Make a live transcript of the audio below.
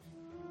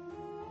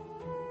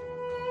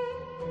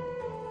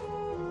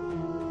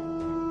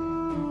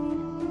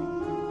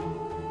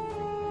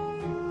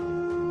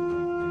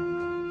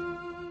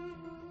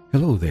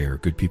Hello there,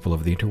 good people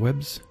of the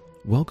interwebs.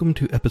 Welcome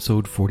to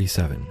episode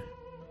 47,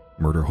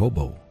 Murder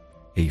Hobo,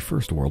 a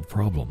first world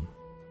problem.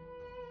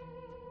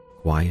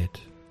 Quiet,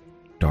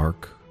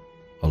 dark,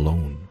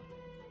 alone.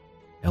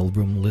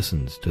 Elbrum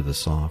listens to the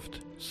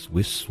soft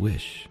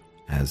swish-swish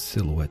as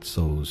Silhouette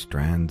sews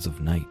strands of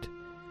night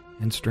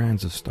and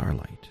strands of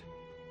starlight.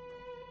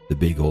 The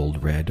big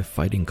old red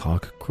fighting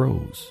cock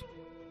crows.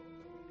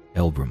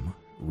 Elbrum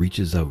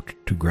reaches out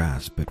to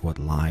grasp at what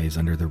lies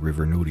under the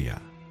river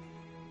Nudia.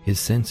 His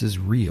senses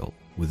reel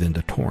within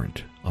the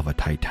torrent of a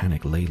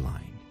titanic ley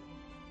line.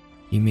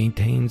 He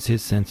maintains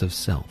his sense of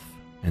self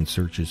and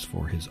searches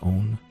for his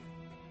own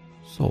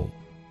soul.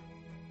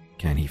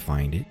 Can he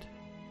find it?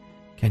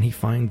 Can he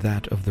find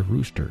that of the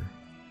rooster?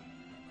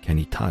 Can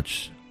he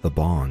touch the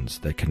bonds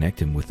that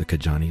connect him with the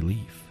Kajani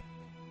leaf?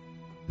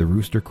 The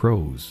rooster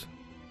crows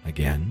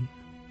again,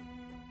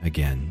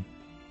 again,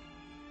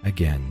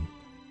 again,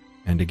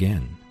 and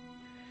again.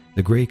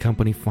 The Grey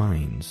Company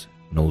finds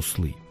no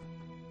sleep.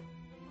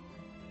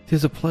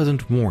 'Tis a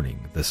pleasant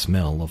morning. The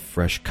smell of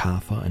fresh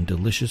kaffa and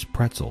delicious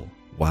pretzel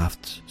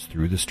wafts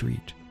through the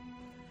street.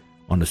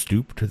 On the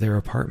stoop to their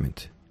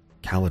apartment,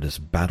 Calidus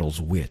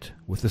battles wit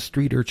with a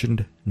street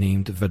urchin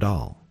named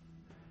Vidal.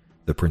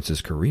 The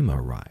Princess Karima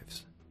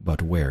arrives,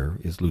 but where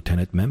is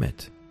Lieutenant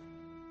Mehmet?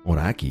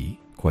 Oraki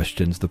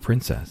questions the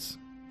princess.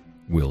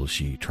 Will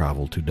she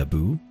travel to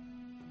Dabu?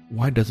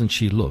 Why doesn't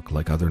she look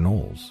like other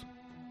gnolls?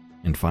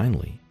 And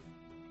finally,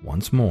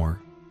 once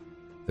more,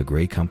 the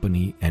Grey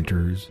Company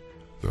enters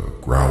the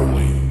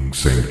Growling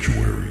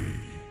Sanctuary.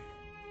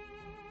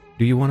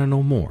 Do you want to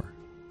know more?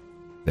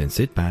 Then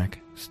sit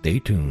back, stay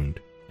tuned,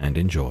 and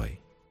enjoy.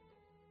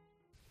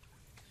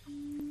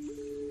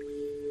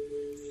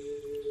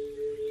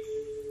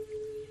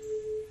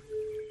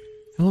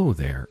 Hello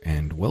there,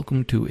 and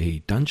welcome to a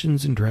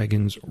Dungeons &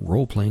 Dragons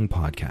role-playing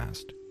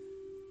podcast.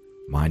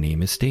 My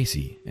name is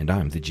Stacy, and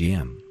I'm the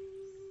GM.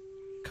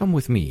 Come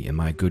with me and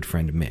my good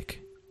friend Mick.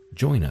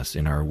 Join us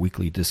in our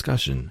weekly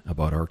discussion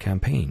about our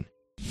campaign.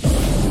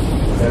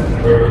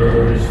 That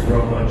burns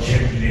from a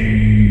chimney.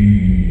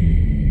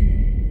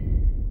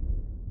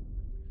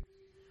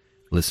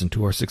 Listen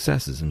to our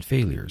successes and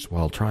failures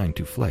while trying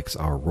to flex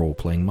our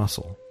role-playing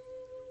muscle.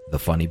 The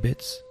funny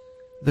bits,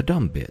 the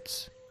dumb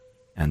bits,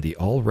 and the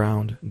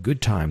all-round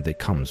good time that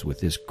comes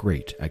with this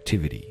great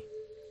activity.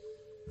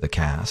 The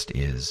cast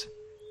is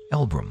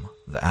Elbrum,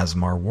 the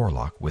Asmar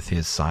Warlock with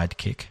his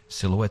sidekick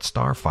Silhouette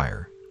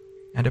Starfire,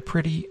 and a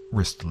pretty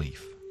wrist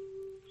leaf.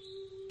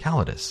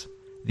 Calidus,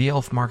 the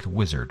elf-marked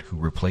wizard who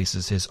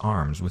replaces his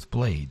arms with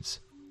blades.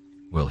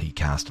 Will he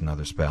cast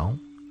another spell?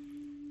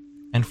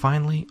 And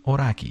finally,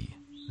 Oraki,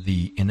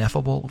 the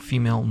ineffable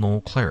female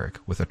gnoll cleric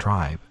with a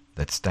tribe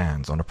that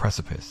stands on a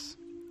precipice.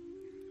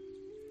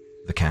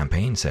 The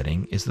campaign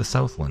setting is the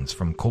Southlands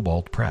from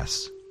Cobalt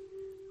Press.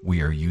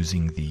 We are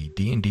using the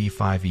D&D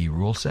 5e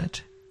rule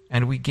set,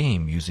 and we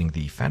game using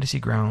the Fantasy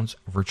Grounds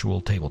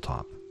virtual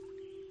tabletop.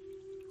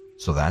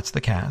 So that's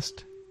the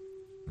cast.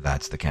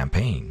 That's the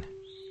campaign.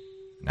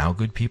 Now,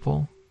 good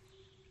people,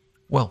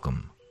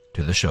 welcome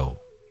to the show.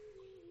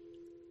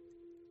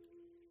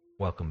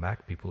 Welcome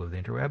back, people of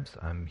the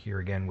interwebs. I'm here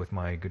again with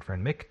my good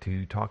friend Mick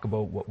to talk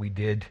about what we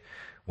did.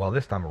 Well,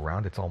 this time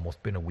around, it's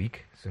almost been a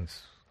week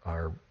since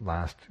our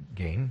last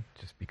game,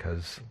 just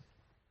because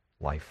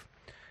life.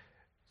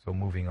 So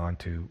moving on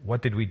to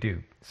what did we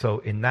do? So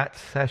in that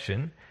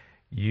session,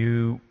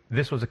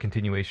 this was a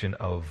continuation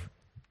of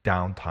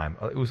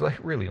downtime. It was like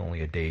really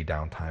only a day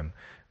downtime,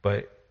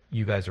 but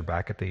you guys are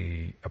back at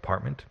the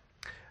apartment.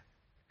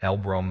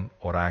 Elbrum,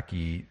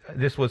 Oraki.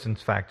 This was in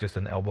fact just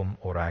an Elbrum,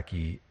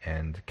 Oraki,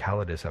 and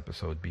Calidus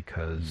episode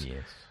because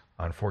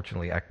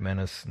unfortunately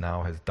Akmenis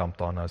now has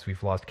dumped on us.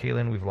 We've lost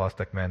Kaelin, we've lost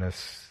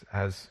Akmenis.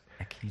 I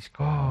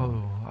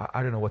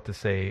don't know what to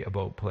say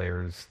about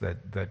players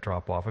that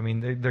drop off. I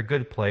mean, they're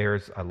good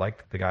players. I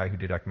liked the guy who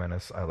did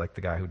Akmenis. I liked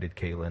the guy who did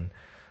Kaelin.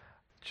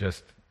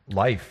 Just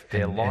life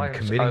their and lives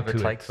committing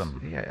overtake to it.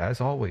 them. Yeah,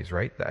 as always,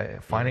 right?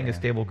 Finding a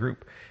stable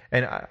group.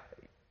 And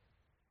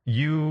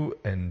you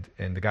and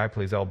the guy who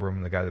plays Elbrum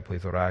and the guy that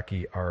plays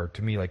Oraki are,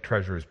 to me, like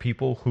treasures.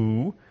 People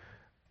who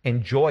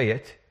enjoy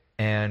it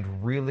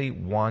and really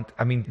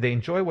they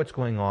enjoy what's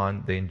going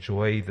on. They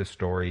enjoy the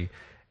story.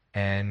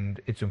 And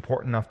it's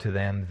important enough to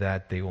them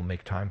that they will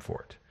make time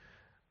for it.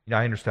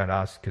 I understand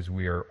us because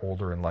we are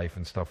older in life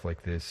and stuff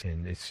like this.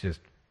 And it's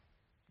just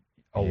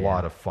a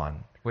lot of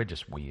fun. We're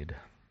just weird.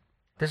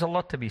 There's a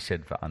lot to be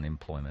said for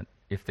unemployment.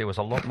 If there was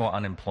a lot more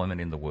unemployment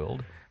in the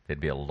world,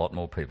 there'd be a lot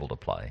more people to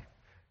play.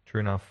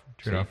 True enough.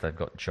 If they've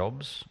got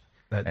jobs,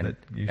 and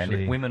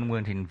if women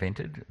weren't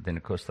invented, then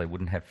of course they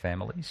wouldn't have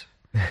families.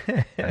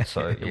 And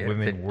so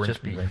women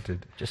weren't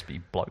invented. Just be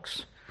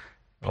blokes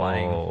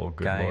playing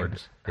good games.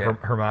 Lord.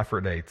 Yeah.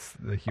 Hermaphrodites.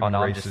 The human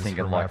race I'm just is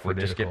thinking like we'll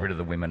just get hermaphroditical. rid of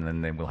the women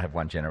and then we'll have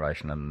one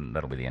generation and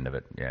that'll be the end of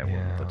it.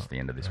 That's the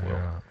end of this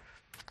world.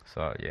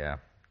 So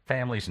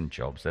families and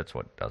jobs, that's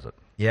what does it.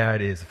 Yeah,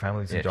 it is.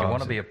 Families and jobs. If you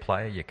want to be a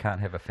player, you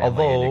can't have a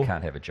family and you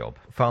can't have a job.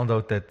 Found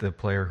out that the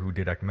player who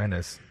did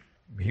Akmenis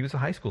he was a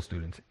high school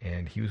student,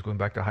 and he was going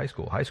back to high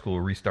school. High school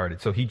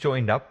restarted. So he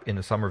joined up in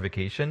the summer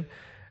vacation,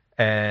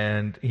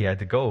 and he had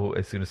to go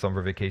as soon as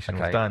summer vacation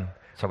was done.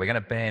 So we're going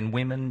to ban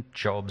women,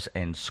 jobs,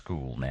 and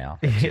school now.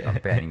 That's it. I'm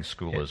banning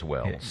school as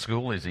well. Yeah.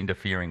 School is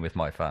interfering with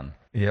my fun.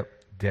 Yep,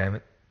 damn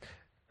it.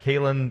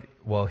 Kalen,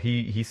 well,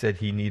 he said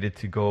he needed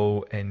to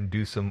go and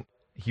do some...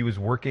 He was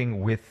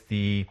working with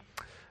the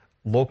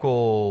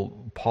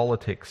local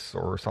politics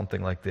or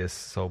something like this,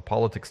 so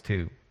politics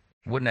too.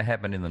 Wouldn't have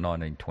happened in the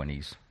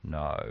 1920s.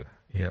 No.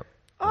 Yep.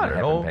 I don't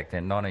know. Back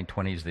then,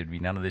 1920s, there'd be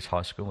none of this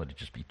high school. It'd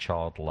just be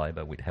child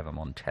labour. We'd have them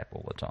on tap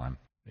all the time.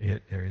 Yeah,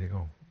 there you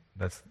go.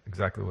 That's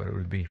exactly what it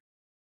would be.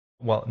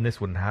 Well, and this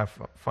wouldn't have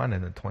fun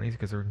in the 20s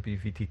because there wouldn't be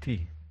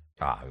VTT.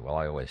 Well,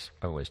 I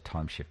always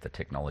time shift the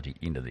technology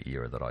into the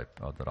era that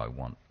I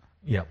want.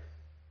 Yep.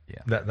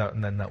 Yeah.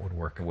 Then that would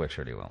work. It works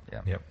really well.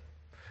 Yeah. Yep.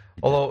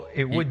 Although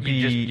it would be...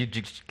 You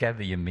just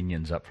gather your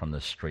minions up from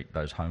the street,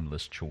 those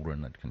homeless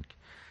children that can...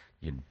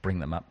 You'd bring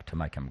them up to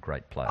make them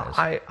great players.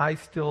 I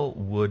still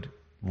would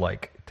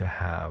like to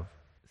have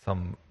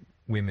some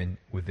women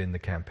within the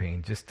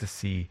campaign just to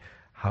see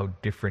how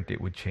different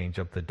it would change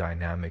up the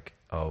dynamic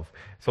of...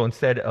 So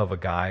instead of a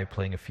guy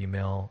playing a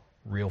female,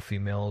 real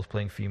females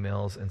playing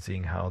females, and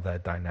seeing how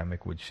that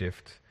dynamic would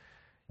shift,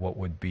 what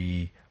would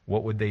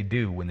they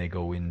do when they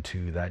go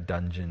into that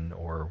dungeon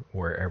or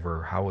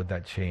wherever? How would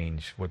that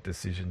change? What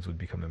decisions would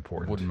become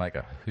important? Wouldn't make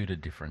a hoot of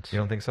difference. You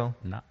don't think so?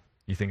 No.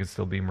 You think it'd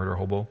still be murder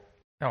hobo?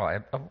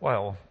 Oh,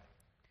 well,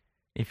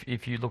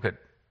 if you look at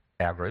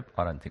our group,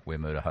 I don't think we're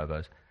murder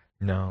hobos.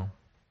 No.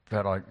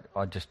 But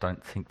I just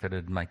don't think that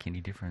it'd make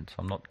any difference.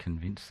 I'm not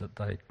convinced that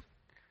they...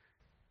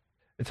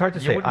 It's hard to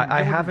say.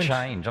 I haven't...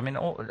 change. I mean,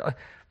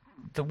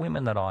 the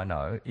women that I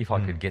know, if I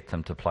could get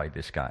them to play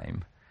this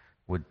game,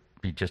 would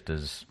be just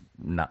as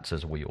nuts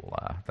as we all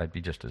are. They'd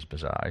be just as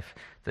bizarre.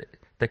 If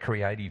the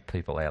creative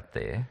people out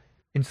there...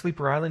 In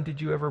Sleeper Island, did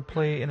you ever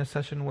play in a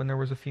session when there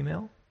was a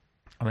female?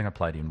 I think I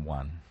played in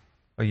one.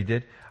 Oh, you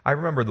did? I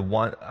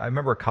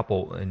remember a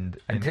couple, and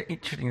the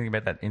interesting thing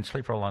about that, in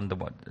Sleeper Island, the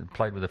one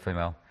played with a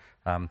female,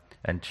 and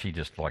she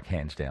just, like,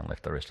 hands down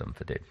left the rest of them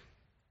for dead.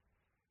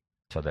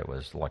 So that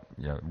was, like,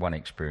 one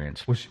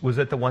experience. Was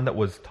it the one that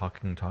was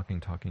talking? Don't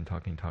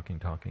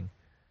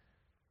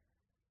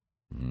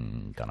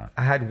know.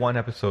 I had one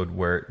episode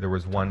where there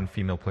was one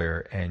female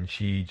player, and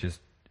she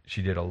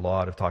did a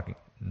lot of talking.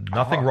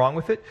 Nothing wrong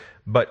with it,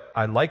 but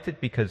I liked it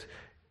because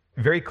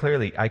very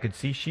clearly I could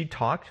see she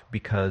talked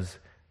because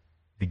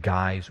the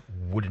guys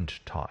wouldn't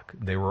talk.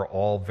 They were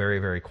all very,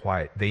 very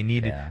quiet.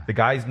 The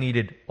guys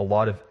needed a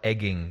lot of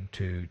egging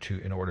to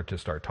in order to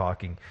start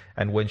talking.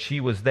 And when she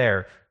was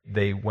there,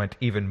 they went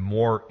even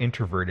more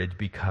introverted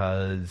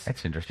because...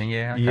 That's interesting,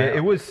 yeah. Okay. Yeah,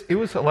 it was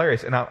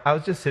hilarious. And I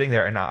was just sitting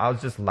there, and I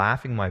was just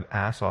laughing my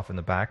ass off in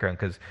the background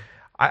because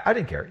I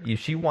didn't care.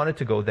 She wanted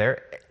to go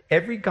there.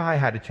 Every guy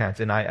had a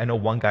chance. And I know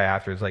one guy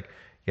after was like,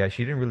 yeah,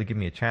 she didn't really give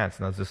me a chance.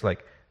 And I was just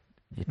like,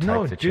 you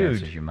take the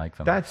chances you make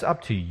them. That's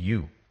up to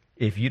you.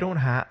 If you don't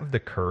have the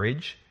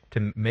courage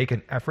to make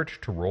an effort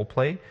to role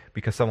play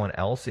because someone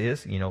else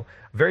is,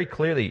 very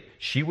clearly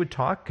she would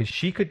talk because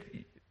she could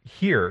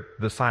hear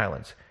the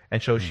silence.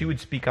 And so she would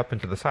speak up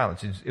into the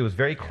silence. It was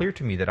very clear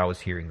to me that I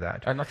was hearing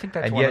that. And I think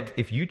that's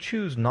if you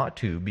choose not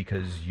to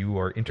because you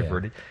are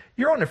introverted,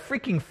 you're on a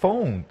freaking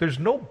phone. There's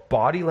no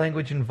body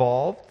language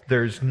involved.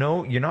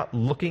 You're not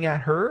looking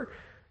at her.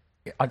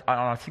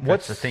 I think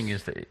that's the thing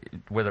is that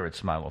whether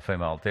it's male or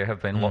female, there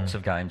have been lots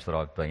of games that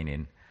I've been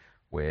in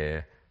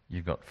where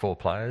you've got 4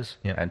 players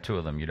and 2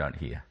 of them you don't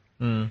hear.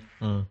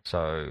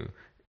 So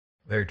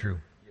very true.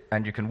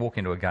 And you can walk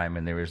into a game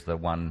and there is the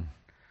one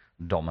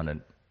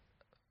dominant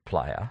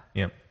player.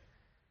 Yep.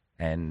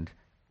 And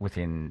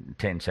within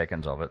 10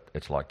 seconds of it,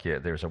 it's like,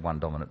 there's a one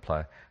dominant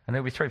player. And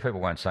there'll be 3 people who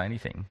won't say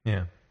anything.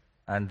 Yeah.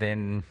 And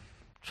then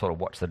sort of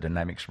watch the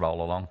dynamics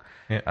roll along.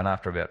 Yeah. And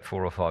after about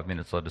 4 or 5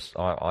 minutes,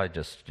 I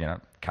just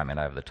come in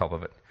over the top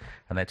of it.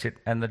 And that's it.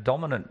 And the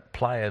dominant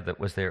player that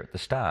was there at the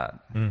start,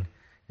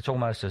 it's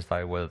almost as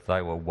they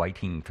were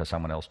waiting for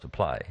someone else to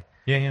play.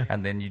 Yeah, yeah.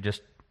 And then you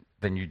just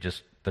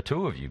the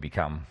 2 of you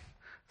become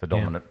the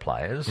dominant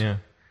players. Yeah.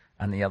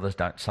 And the others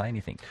don't say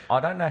anything.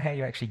 I don't know how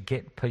you actually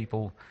get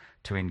people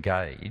to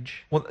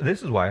engage. Well,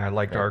 this is why I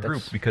liked our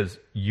group, because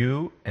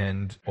you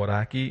and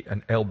Oraki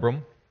and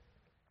Elbrum,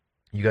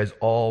 you guys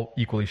all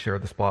equally share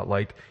the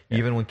spotlight. Yeah.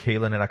 Even when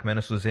Kaylin and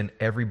Akmenis was in,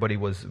 everybody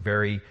was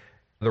there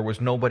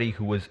was nobody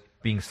who was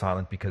being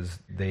silent because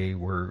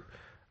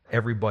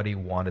everybody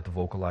wanted to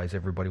vocalize,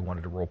 everybody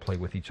wanted to role play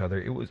with each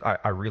other.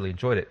 I really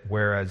enjoyed it.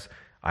 Whereas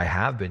I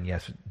have been,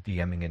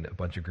 DMing in a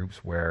bunch of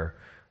groups where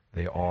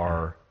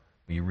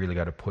you really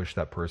got to push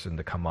that person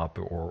to come up,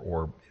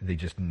 or they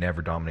just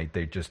never dominate.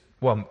 They just,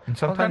 and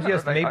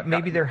sometimes,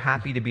 maybe they're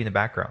happy to be in the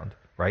background,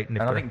 right? And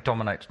I think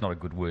dominate's not a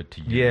good word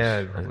to use. Yeah,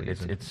 it really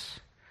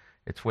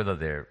it's whether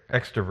they're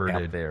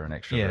extroverted out there and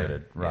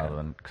extroverted rather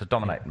than, because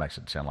dominate makes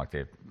it sound like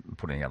they're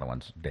putting the other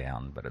ones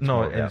down, but it's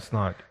it's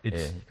not.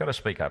 You've got to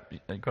speak up.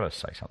 You've got to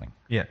say something.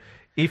 Yeah,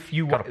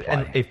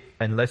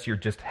 unless you're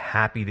just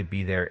happy to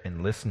be there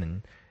and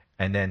listening,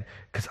 And then,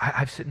 because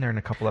I've sitting there in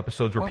a couple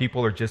episodes where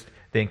people are just,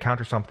 they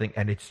encounter something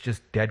and it's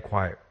just dead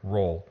quiet,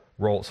 roll.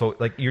 So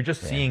like you're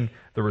just seeing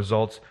the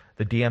results.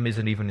 The DM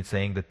isn't even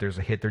saying that there's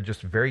a hit. They're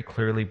just very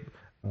clearly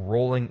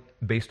rolling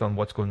based on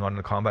what's going on in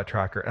the combat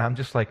tracker. And I'm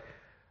just like,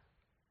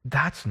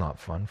 that's not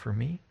fun for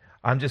me.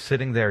 I'm just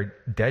sitting there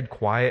dead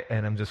quiet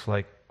and I'm just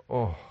like,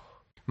 oh.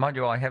 Mind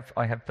you, I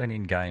have been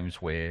in games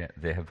where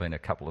there have been a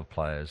couple of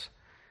players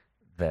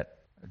that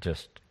are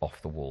just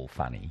off the wall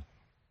funny.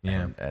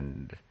 Yeah.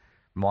 And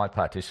my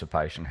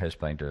participation has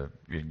been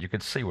you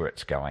can see where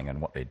it's going and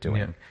what they're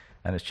doing.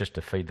 Yeah. And it's just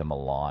to feed them a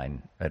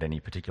line at any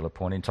particular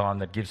point in time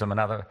that gives them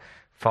another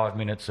 5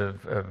 minutes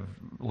of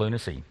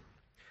lunacy.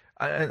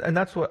 And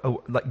that's what,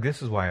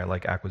 this is why I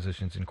like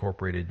Acquisitions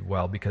Incorporated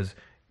well, because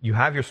you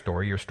have your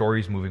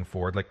story's moving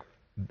forward, like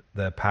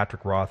the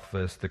Patrick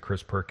Rothfuss, the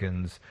Chris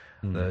Perkins,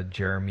 the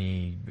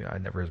Jeremy, I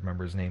never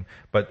remember his name,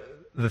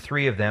 but the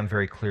three of them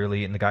very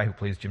clearly, and the guy who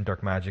plays Jim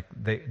Dark Magic,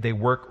 they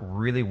work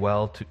really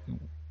well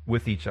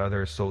with each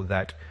other so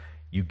that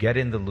you get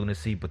in the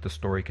lunacy, but the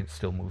story can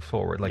still move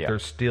forward. Like they're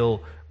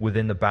still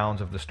within the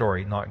bounds of the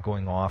story, not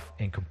going off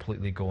and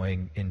completely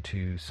going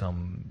into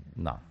some...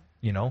 No.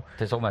 You know?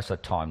 There's almost a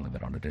time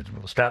limit on it.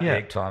 We'll start the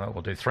egg timer,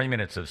 we'll do 3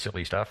 minutes of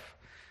silly stuff,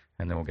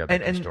 and then we'll go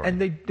back to the story. And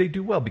they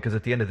do well, because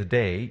at the end of the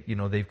day, you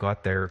know, they've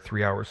got their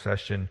 3-hour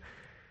session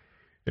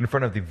in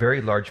front of the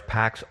very large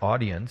PAX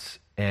audience,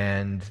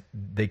 and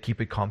they keep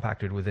it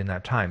compacted within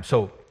that time.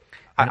 So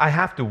I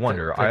have to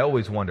wonder, I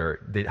always wonder,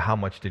 how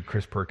much did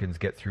Chris Perkins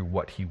get through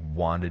what he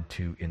wanted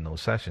to in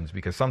those sessions?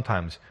 Because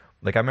sometimes,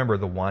 like I remember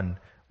the one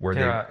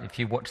where if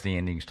you watch the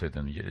endings to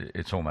them,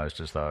 it's almost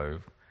as though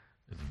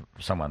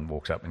someone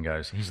walks up and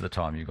goes, here's the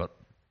time, you've got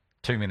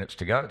 2 minutes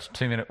to go, it's a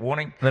 2-minute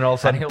warning, and then all of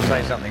a sudden he'll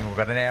say something, we've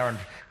got an hour and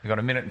we've got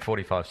 1 minute and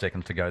 45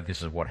 seconds to go,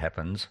 this is what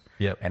happens,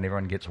 and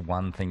everyone gets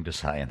one thing to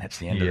say, and that's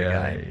the end of the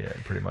game. Yeah,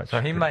 pretty much. So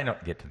he may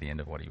not get to the end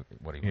of what he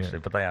wants to,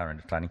 but they are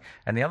entertaining.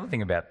 And the other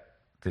thing about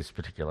this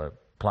particular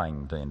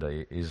playing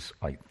D&D is,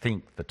 I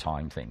think, the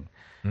time thing.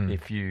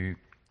 If you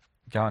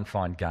go and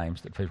find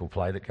games that people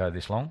play that go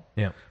this long,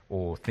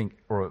 or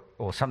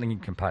something you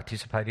can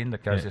participate in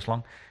that goes this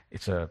long,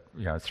 it's a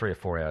 3 or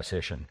 4 hour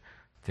session.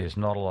 There's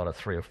not a lot of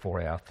 3 or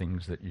 4 hour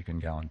things that you can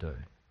go and do.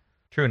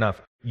 True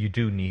enough. You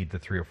do need the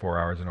 3 or 4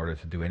 hours in order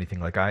to do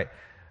anything. Like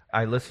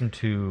I listened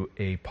to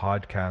a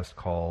podcast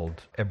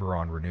called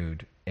Eberron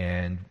Renewed,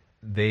 and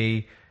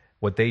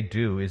what they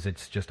do is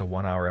it's just a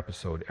 1 hour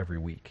episode every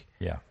week.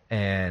 Yeah.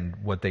 And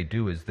what they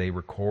do is they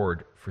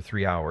record for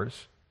 3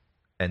 hours,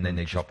 and then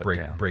they just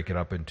break it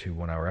up into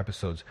 1 hour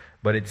episodes.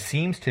 But it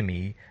seems to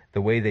me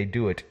the way they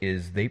do it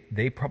is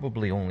they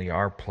probably only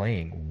are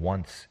playing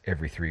once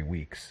every 3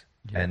 weeks,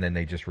 and then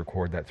they just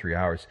record that 3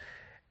 hours.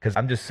 Because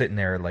I'm just sitting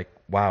there like,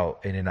 wow,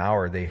 in an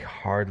hour they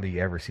hardly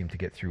ever seem to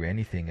get through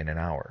anything in an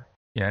hour.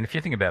 Yeah, and if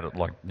you think about it,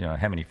 like,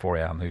 how many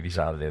 4-hour movies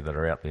are there that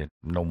are out there?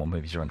 Normal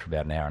movies are in for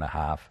about an hour and a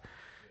half.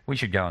 We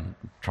should go and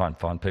try and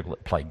find people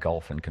that play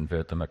golf and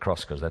convert them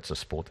across, because that's a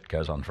sport that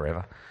goes on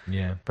forever.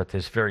 Yeah. But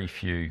there's very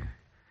few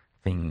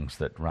things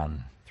that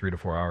run 3 to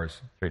 4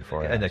 hours. 3 to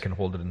 4 hours. And that can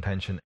hold it in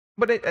tension.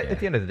 But at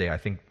the end of the day, I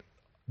think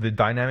the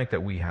dynamic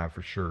that we have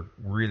for sure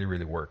really,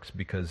 really works,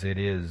 because it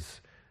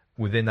is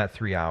within that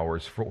 3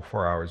 hours,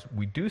 4 hours,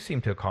 we do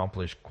seem to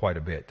accomplish quite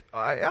a bit.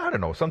 I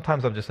don't know.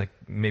 Sometimes I'm just like,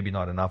 maybe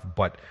not enough,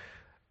 but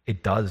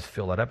it does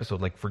fill that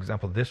episode. Like, for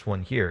example, this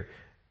one here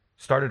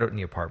started out in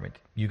the apartment.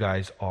 You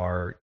guys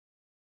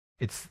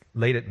it's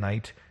late at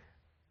night.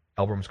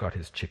 Elbrum's got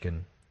his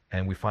chicken,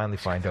 and we finally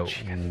find out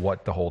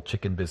what the whole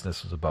chicken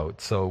business was about.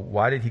 So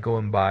why did he go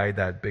and buy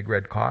that big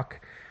red cock?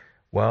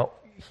 Well,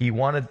 he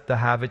wanted to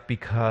have it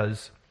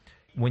because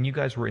when you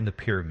guys were in the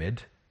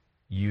pyramid,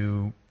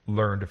 you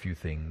learned a few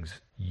things.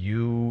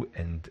 You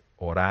and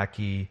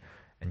Oraki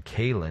and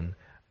Kaelin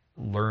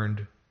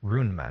learned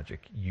rune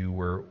magic. You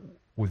were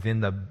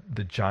within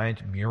the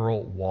giant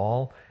mural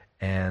wall,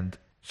 and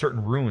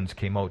certain runes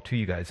came out to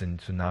you guys, and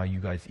so now you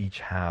guys each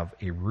have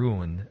a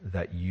rune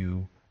that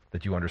you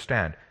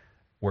understand.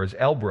 Whereas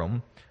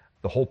Elbrum,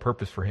 the whole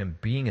purpose for him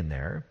being in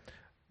there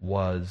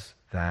was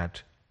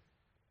that,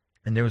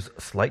 and there was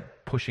a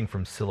slight pushing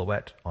from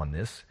Silhouette on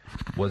this,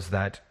 was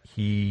that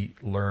he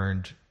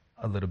learned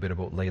a little bit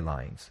about ley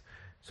lines.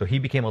 So he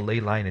became a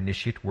ley line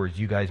initiate, whereas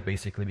you guys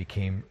basically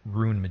became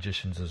rune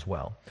magicians as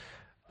well.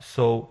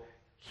 So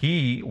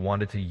he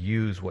wanted to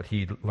use what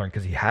he learned,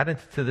 because he hadn't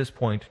to this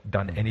point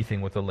done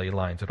anything with the ley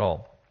lines at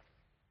all.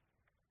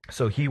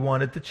 So he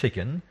wanted the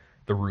chicken,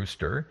 the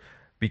rooster,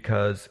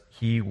 because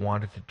he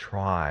wanted to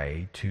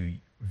try to,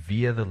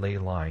 via the ley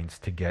lines,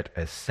 to get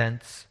a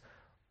sense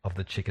of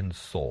the chicken's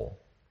soul.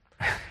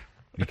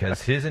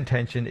 Because his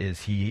intention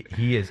is he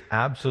is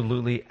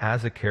absolutely,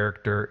 as a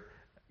character,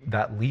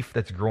 that leaf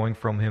that's growing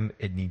from him,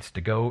 it needs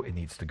to go, it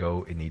needs to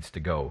go, it needs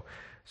to go.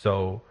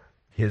 So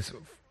his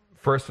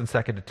first and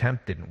second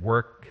attempt didn't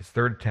work. His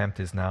third attempt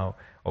is now,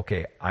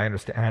 okay, I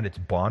understand it's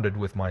bonded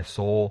with my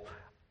soul.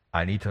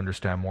 I need to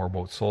understand more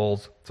about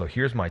souls. So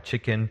here's my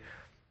chicken.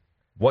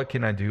 What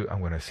can I do? I'm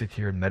going to sit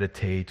here and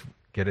meditate,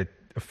 get it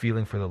a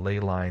feeling for the ley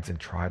lines and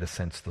try to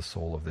sense the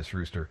soul of this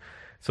rooster.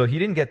 So he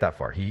didn't get that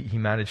far. He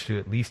managed to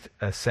at least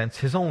sense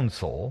his own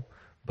soul,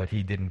 but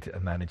he didn't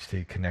manage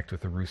to connect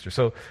with the rooster.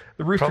 So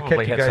the rooster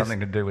probably kept you had guys... something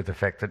to do with the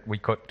fact that we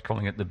kept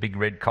calling it the big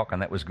red cock,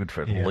 and that was good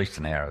for at least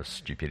an hour of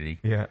stupidity.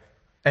 Yeah.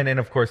 And then,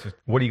 of course,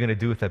 what are you going to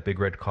do with that big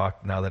red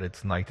cock now that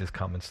it's night has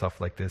come and stuff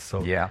like this?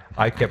 So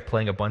I kept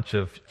playing a bunch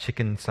of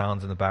chicken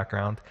sounds in the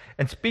background.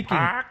 And speaking...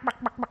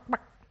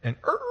 and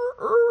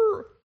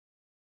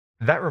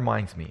that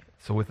reminds me.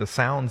 So with the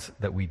sounds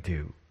that we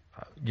do,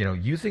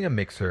 using a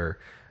mixer,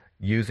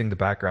 using the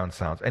background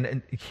sounds.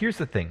 And here's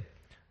the thing.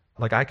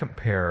 Like, I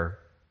compare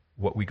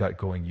what we got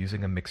going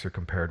using a mixer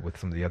compared with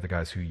some of the other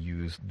guys who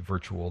use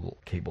virtual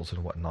cables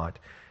and whatnot.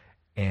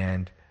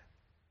 And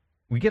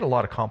we get a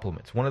lot of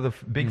compliments. One of the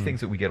big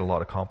things that we get a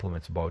lot of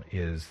compliments about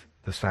is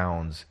the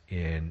sounds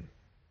in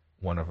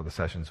one of the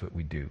sessions that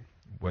we do,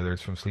 whether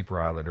it's from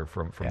Sleeper Island or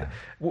from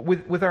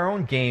with our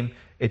own game.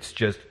 It's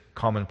just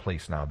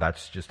commonplace now.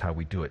 That's just how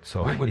we do it.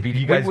 So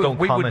you guys don't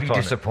comment on it. We would be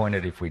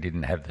disappointed if we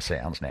didn't have the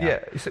sounds now.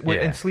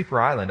 In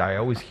Sleeper Island, I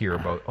always hear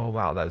about, oh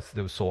wow, that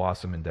was so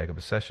awesome in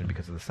Dagobah Session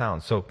because of the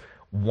sound. So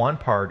one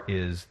part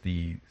is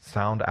the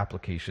sound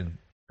application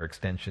or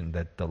extension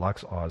that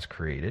Deluxe Oz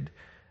created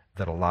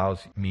that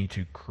allows me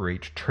to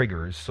create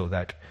triggers so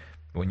that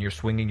when you're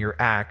swinging your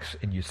axe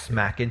and you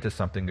smack into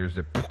something, there's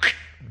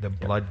the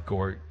blood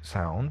gore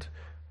sound.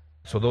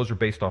 So those are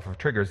based off of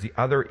triggers. The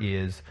other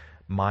is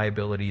my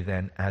ability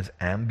then as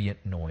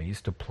ambient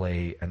noise to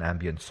play an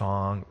ambient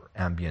song,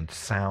 ambient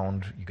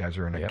sound. You guys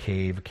are in a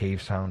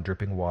cave sound,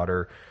 dripping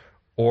water,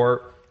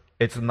 or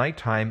it's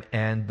nighttime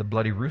and the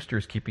bloody rooster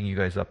is keeping you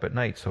guys up at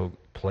night. So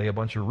play a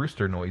bunch of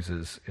rooster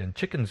noises and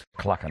chickens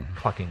clucking.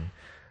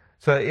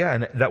 So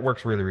and that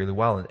works really, really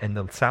well. And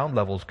the sound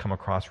levels come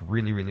across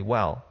really, really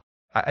well.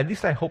 At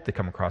least I hope they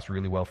come across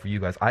really well for you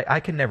guys. I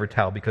can never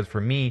tell because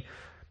for me,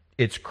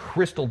 it's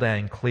crystal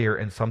dang clear,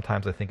 and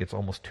sometimes I think it's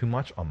almost too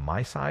much on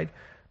my side.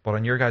 But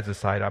on your guys'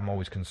 side, I'm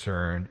always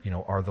concerned,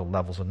 are the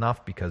levels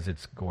enough because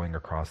it's going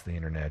across the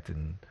internet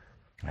and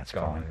that's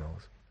fine.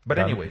 But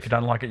anyway, if you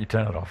don't like it, you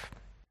turn it off.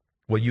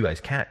 Well, you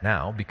guys can't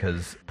now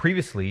because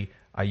previously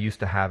I used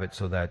to have it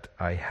so that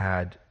I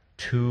had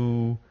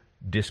 2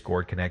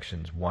 Discord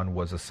connections. One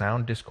was a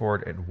sound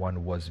Discord and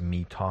one was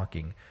me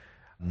talking.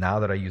 Now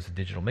that I use the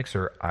digital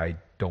mixer, I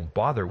don't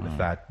bother with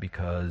that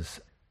because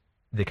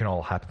they can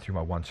all happen through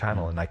my one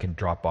channel and I can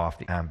drop off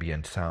the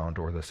ambient sound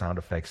or the sound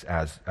effects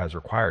as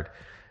required.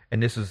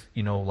 And this is,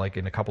 like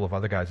in a couple of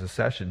other guys'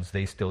 sessions,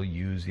 they still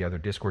use the other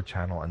Discord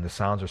channel and the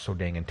sounds are so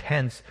dang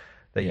intense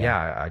that,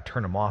 I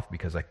turn them off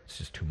because it's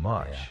just too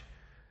much. Yeah.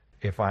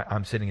 If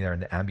I'm sitting there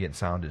and the ambient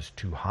sound is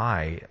too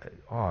high,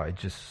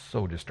 it's just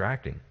so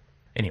distracting.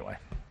 Anyway.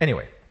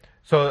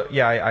 So,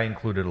 I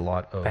included a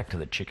lot of... Back to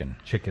the chicken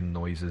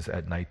noises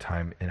at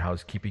nighttime and how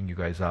it's keeping you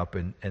guys up.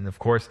 And of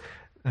course,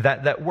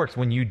 that works.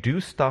 When you do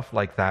stuff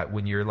like that,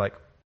 when you're like...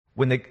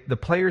 When the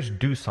players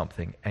do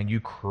something and you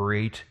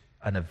create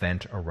an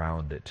event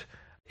around it,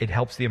 it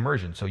helps the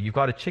immersion. So you've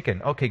got a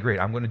chicken. Okay, great.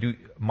 I'm going to do...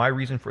 My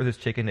reason for this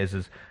chicken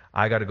is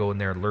I got to go in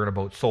there and learn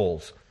about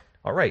souls.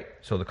 All right.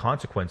 So the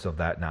consequence of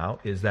that now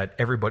is that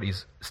everybody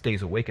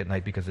stays awake at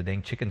night because the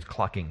dang chicken's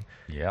clucking.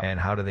 Yeah. And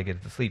how do they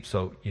get to sleep?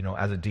 So,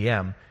 as a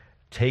DM,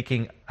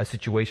 taking a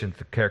situation that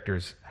the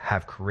characters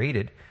have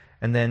created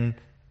and then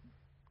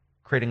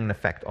creating an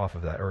effect off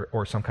of that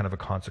or some kind of a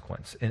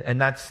consequence. And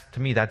that's, to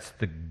me, that's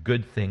the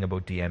good thing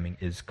about DMing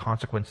is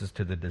consequences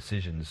to the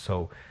decisions.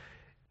 So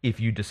if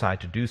you decide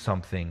to do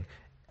something,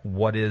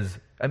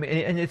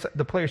 and it's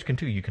the players can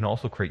too. You can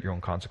also create your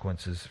own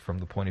consequences from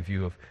the point of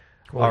view of,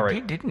 well, he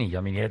did, didn't he?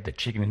 I mean, he had the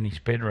chicken in his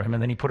bedroom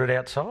and then he put it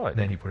outside.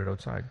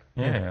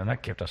 Yeah, and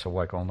that kept us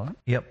awake all night.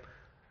 Yep.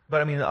 But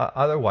I mean,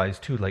 otherwise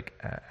too, like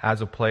as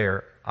a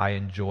player, I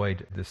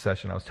enjoyed this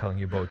session I was telling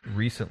you about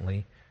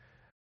recently.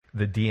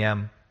 The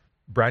DM,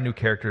 brand new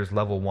characters,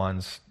 level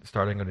 1s,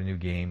 starting on a new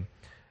game.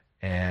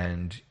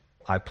 And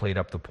I played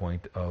up the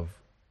point of,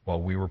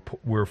 we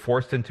were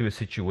forced into a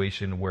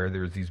situation where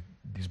there's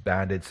these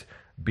bandits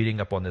beating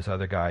up on this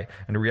other guy.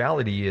 And the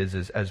reality is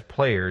as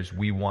players,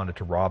 we wanted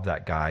to rob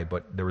that guy,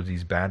 but there was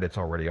these bandits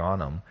already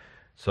on him.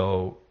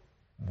 So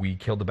we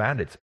killed the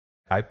bandits.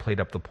 I played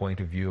up the point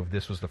of view of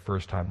this was the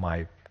first time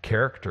my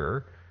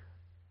character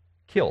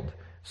killed.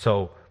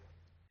 So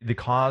the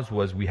cause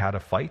was we had a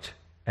fight,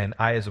 and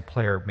I as a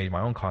player made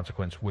my own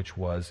consequence, which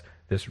was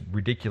this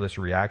ridiculous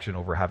reaction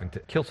over having to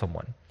kill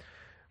someone.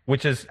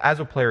 Which is, as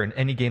a player in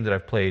any game that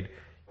I've played,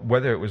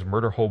 whether it was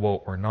Murder Hobo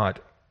or not,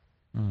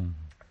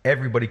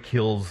 everybody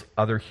kills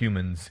other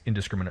humans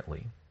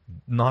indiscriminately.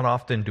 Not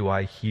often do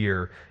I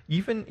hear,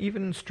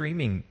 even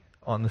streaming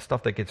on the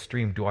stuff that gets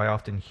streamed, do I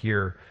often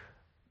hear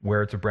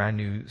where it's a brand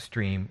new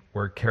stream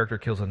where a character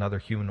kills another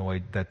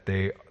humanoid that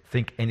they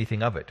think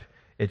anything of it.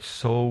 It's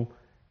so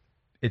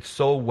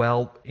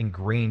well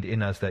ingrained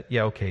in us that,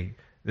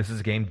 this is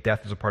a game,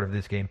 death is a part of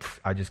this game,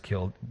 I just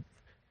killed.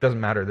 Doesn't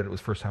matter that it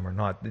was first time or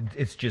not,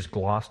 it's just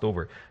glossed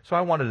over. So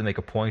I wanted to make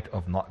a point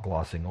of not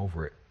glossing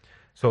over it.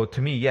 So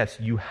to me, yes,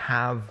 you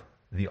have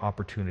the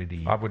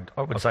opportunity I would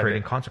of say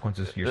creating that,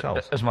 consequences to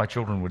yourselves. as my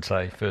children would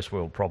say, first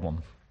world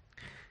problem.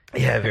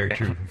 Yeah, very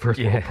true.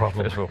 First world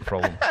problem. First world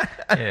problem.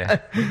 Yeah.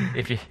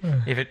 If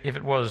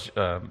it was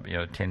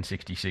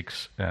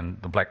 1066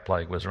 and the Black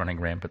Plague was running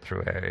rampant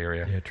through our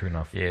area. Yeah, true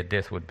enough. Yeah,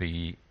 death would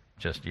be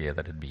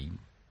that'd be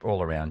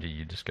all around you.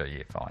 You just go,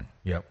 yeah, fine.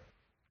 Yep.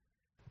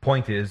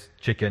 Point is,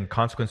 chicken,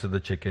 consequence of the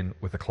chicken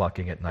with the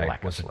clucking at night Lack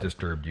of was it sleep.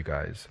 disturbed you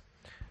guys.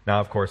 Now,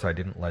 of course, I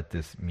didn't let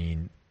this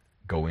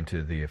go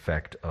into the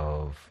effect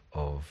of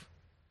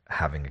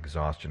having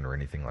exhaustion or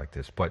anything like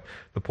this. But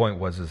the point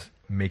was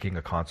making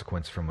a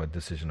consequence from a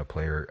decision a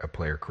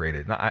player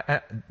created. Now,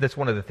 that's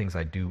one of the things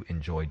I do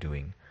enjoy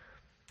doing.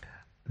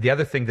 The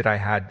other thing that I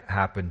had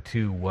happen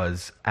too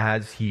was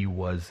as he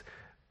was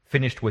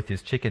finished with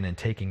his chicken and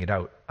taking it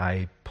out,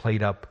 I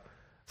played up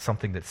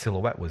something that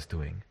Silhouette was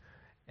doing.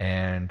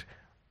 And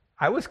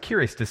I was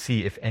curious to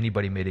see if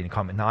anybody made any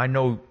comment. Now, I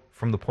know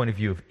from the point of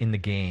view of in the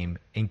game,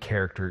 in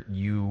character,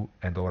 you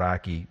and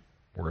Oraki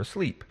were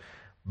asleep.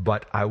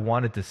 But I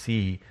wanted to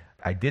see,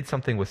 I did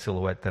something with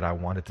Silhouette that I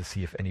wanted to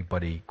see if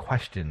anybody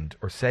questioned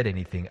or said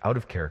anything out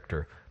of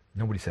character.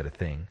 Nobody said a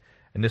thing.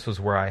 And this was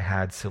where I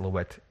had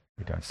Silhouette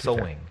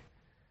sewing.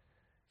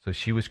 So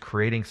she was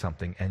creating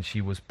something, and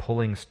she was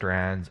pulling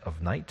strands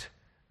of night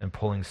and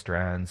pulling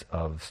strands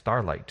of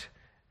starlight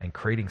and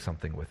creating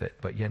something with it.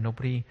 But yeah,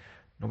 nobody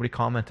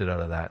commented out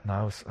of that. And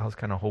I was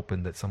kind of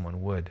hoping that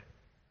someone would.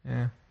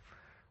 Yeah,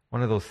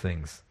 one of those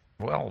things.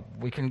 Well,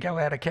 we can go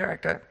out of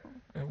character.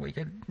 We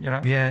could,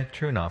 Yeah,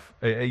 true enough.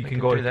 You can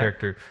go out of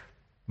character.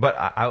 But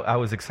I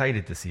was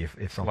excited to see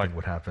if something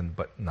would happen,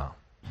 but no.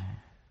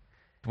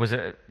 Was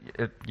it?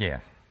 Yeah.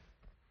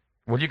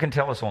 Well, you can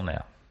tell us all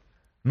now.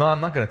 No,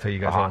 I'm not going to tell you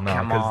guys all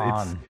now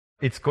because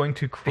it's going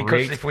to create.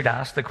 Because if we'd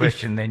asked the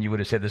question, then you would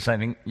have said the same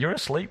thing. You're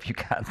asleep. You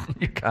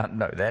can't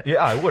know that.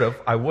 Yeah, I would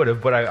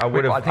have, but I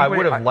would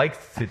have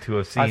liked to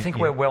have seen. I think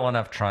we're well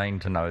enough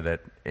trained to know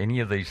that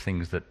any of these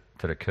things that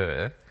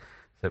occur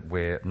that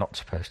we're not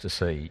supposed to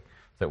see,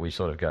 that we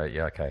sort of go,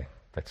 yeah, okay,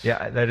 that's.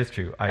 Yeah, that is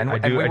true. I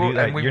do and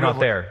that. You're not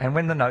there. And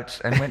when the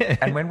notes and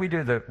when we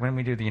do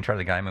the intro of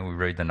the game and we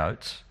read the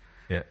notes.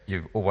 Yeah.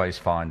 You always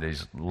find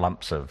these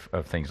lumps of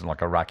things, like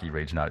Araki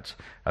reads notes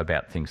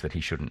about things that he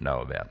shouldn't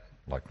know about.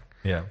 Like,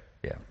 yeah.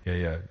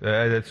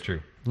 That's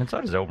true. And so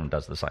does Elbrum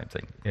does the same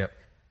thing. Yep.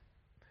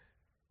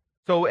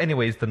 So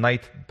anyways, the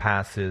night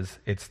passes.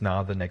 It's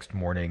now the next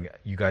morning.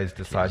 You guys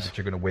decide that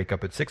you're going to wake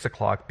up at 6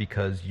 o'clock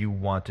because you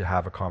want to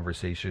have a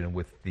conversation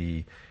with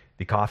the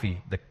Kafa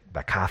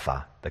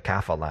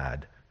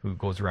lad who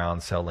goes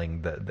around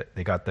selling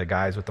they got the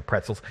guys with the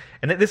pretzels.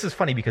 And this is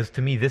funny because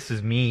to me, this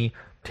is me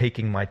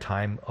taking my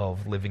time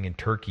of living in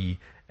Turkey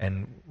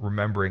and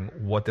remembering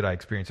what did I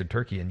experience in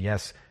Turkey. And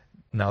yes,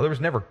 now there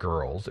was never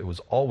girls. It was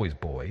always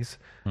boys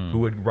who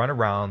would run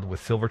around with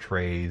silver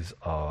trays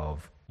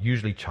of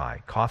usually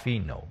chai. Coffee,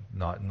 no,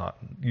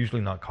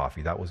 usually not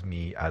coffee. That was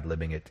me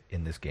ad-libbing it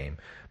in this game.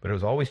 But it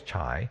was always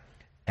chai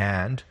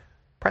and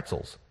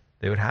pretzels.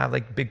 They would have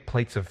like big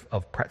plates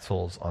of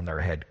pretzels on their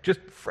head,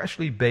 just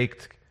freshly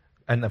baked.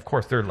 And of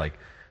course, they're like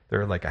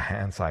a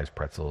hand-sized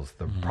pretzels,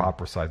 the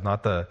proper size,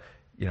 not the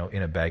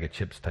in a bag of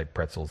chips type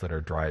pretzels that are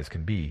dry as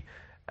can be.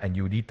 And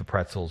you would eat the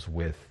pretzels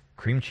with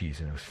cream cheese,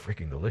 and it was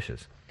freaking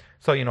delicious.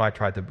 So I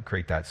tried to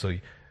create that. So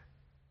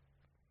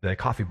the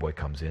coffee boy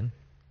comes in,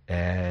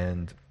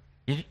 and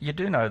you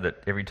do know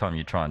that every time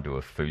you try and do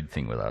a food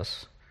thing with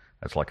us,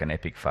 it's like an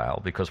epic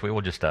fail because we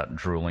all just start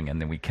drooling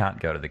and then we can't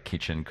go to the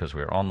kitchen because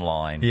we're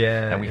online.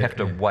 Yeah, and we have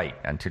to wait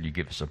until you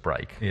give us a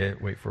break. Yeah,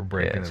 wait for a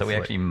break. Yeah, and so we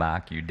actually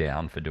mark you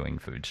down for doing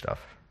food stuff.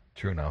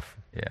 True enough.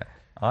 Yeah.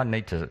 I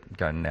need to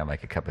go and now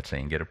make a cup of tea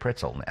and get a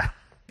pretzel now.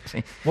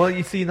 See? Well,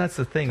 you see, that's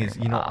the thing is,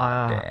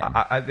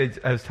 I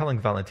was telling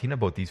Valentina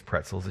about these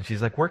pretzels, and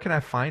she's like, where can I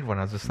find one?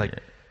 I was just like...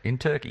 In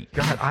Turkey.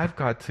 God, I've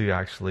got to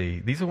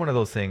actually... These are one of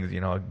those things,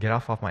 get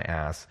off my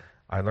ass.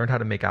 I learned how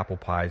to make apple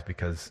pies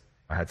because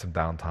I had some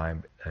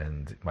downtime,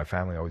 and my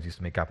family always used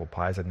to make apple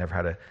pies. I'd never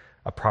had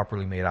a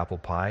properly made apple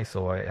pie,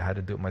 so I had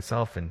to do it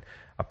myself, and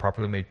a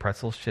properly made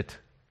pretzel, shit,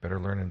 better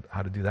learn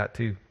how to do that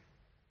too.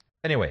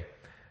 Anyway,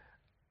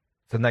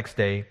 the next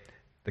day,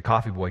 the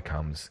coffee boy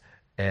comes,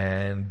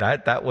 and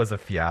that was a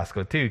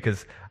fiasco too,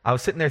 because I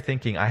was sitting there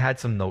thinking, I had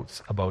some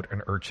notes about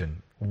an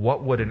urchin.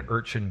 What would an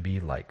urchin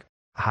be like?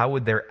 How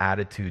would their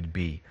attitude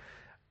be?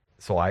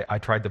 So I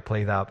tried to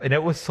play that, and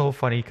it was so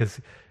funny because,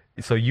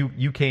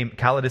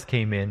 Calidus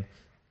came in,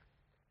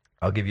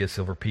 I'll give you a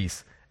silver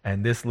piece,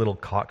 and this little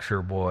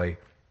cocksure boy,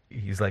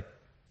 he's like,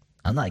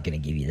 I'm not going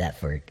to give you that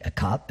for a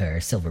cop or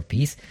a silver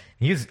piece.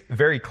 He's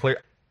very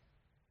clear.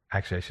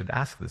 Actually, I should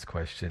ask this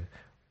question.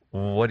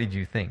 What did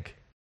you think?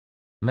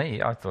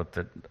 Me, I thought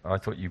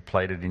you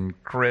played it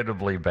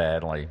incredibly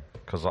badly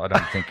because I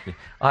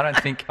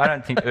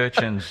don't think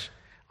urchins.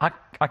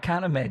 I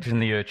can't imagine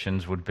the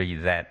urchins would be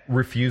that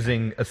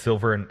refusing a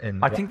silver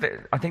and I think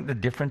the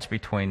difference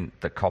between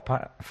the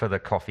copper for the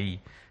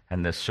coffee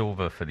and the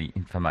silver for the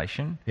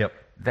information. Yep.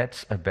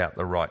 That's about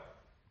the right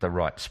the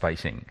right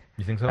spacing.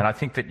 You think so? And I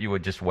think that you were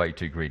just way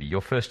too greedy.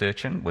 Your first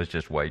urchin was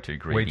just way too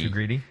greedy. Way too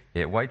greedy?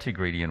 Yeah, way too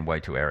greedy and way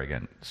too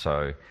arrogant.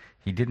 So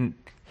he didn't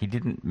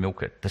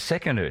milk it. The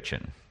second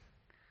urchin,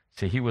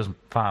 see, he was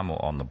far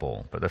more on the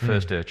ball, but the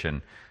first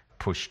urchin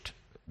pushed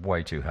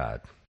way too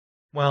hard.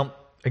 Well,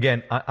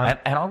 again,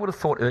 and I would have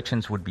thought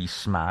urchins would be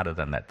smarter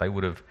than that. They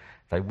would have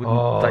the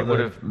milked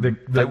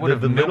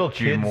little you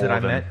kids more that I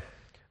than- met.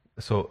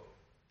 So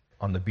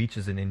on the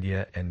beaches in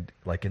India and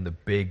like in the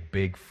big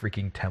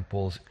freaking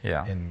temples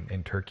Yeah.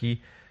 in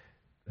Turkey,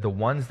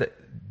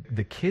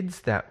 the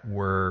kids that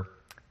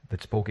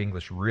spoke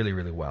English really,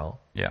 really well,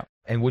 Yeah.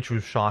 and which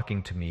was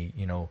shocking to me,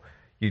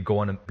 you'd go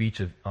on a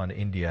beach on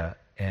India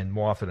and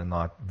more often than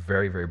not,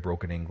 very, very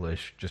broken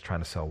English, just trying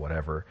to sell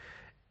whatever.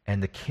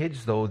 And the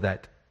kids though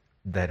that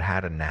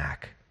had a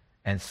knack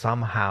and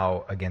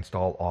somehow against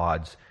all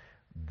odds,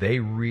 they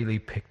really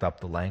picked up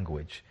the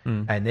language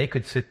and they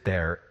could sit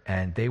there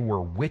and they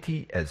were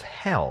witty as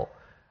hell,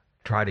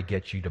 try to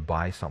get you to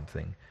buy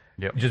something.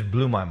 Yep. It just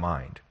blew my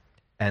mind.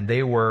 And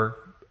they were,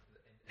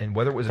 and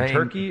whether it was in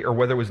Turkey or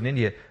whether it was in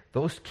India,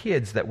 those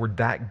kids that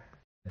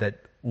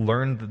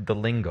learned the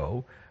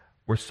lingo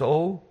were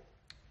so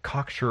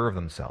cocksure of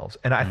themselves.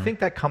 And I think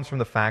that comes from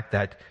the fact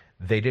that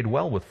they did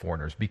well with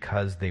foreigners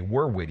because they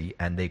were witty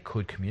and they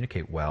could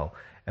communicate well.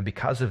 And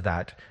because of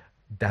that,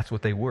 that's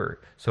what they were.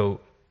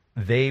 So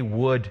they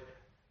would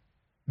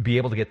be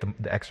able to get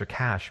the extra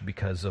cash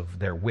because of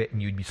their wit,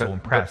 and you'd be so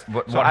impressed.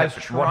 So I was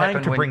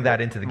trying to bring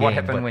that into the game. What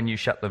happened when you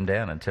shut them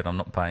down and said, "I'm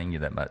not paying you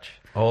that much"?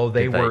 Oh,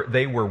 they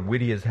were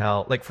witty as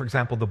hell. Like, for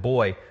example, the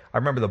boy. I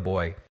remember the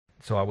boy.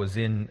 So I was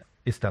in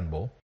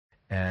Istanbul,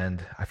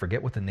 and I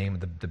forget what the name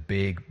of the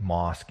big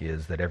mosque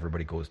is that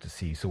everybody goes to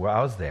see. So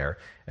I was there,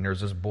 and there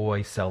was this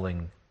boy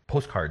selling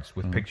postcards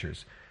with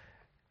pictures.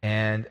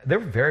 And they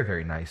were very,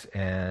 very nice.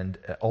 And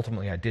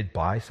ultimately, I did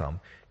buy some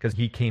because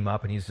he came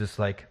up and he's just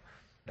like,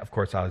 of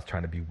course, I was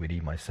trying to be witty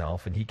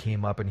myself. And he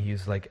came up and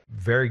he's like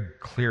very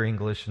clear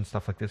English and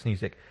stuff like this. And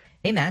he's like,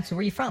 Hey, Matt, so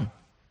where are you from?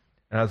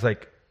 and I was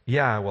like,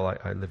 yeah, well,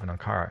 I live in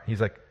Ankara. He's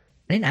like,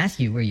 I didn't ask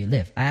you where you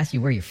live. I asked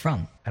you where you're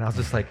from. and I was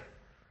just like,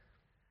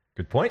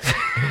 good point.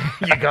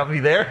 You got me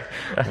there.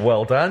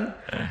 Well done.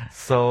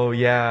 So,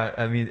 yeah,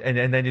 I mean,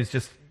 and then it's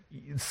just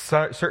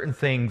certain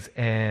things.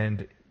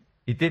 And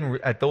it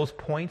didn't, at those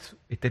points,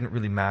 it didn't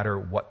really matter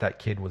what that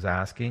kid was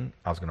asking.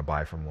 I was going to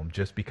buy from him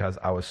just because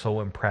I was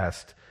so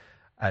impressed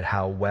at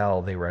how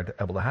well they were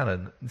able to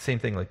handle it. Same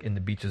thing like in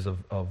the beaches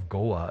of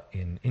Goa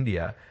in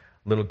India,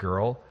 little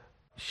girl,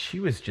 she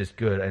was just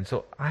good. And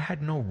so I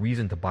had no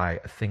reason to buy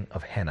a thing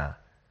of henna.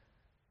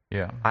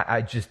 Yeah.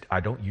 I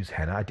don't use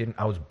henna.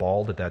 I was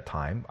bald at that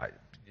time.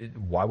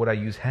 Why would I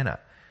use henna?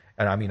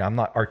 And I mean, I'm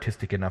not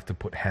artistic enough to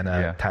put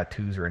henna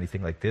tattoos or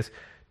anything like this.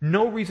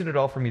 No reason at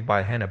all for me to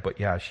buy henna. But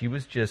yeah, she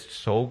was just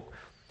so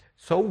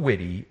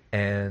witty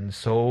and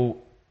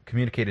so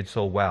communicated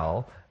so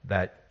well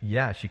that,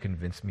 yeah, she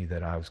convinced me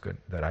that I was good,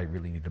 that I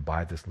really need to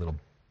buy this little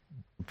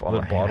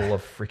bottle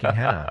of freaking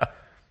henna.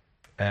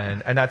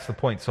 And that's the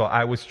point. So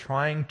I was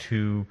trying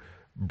to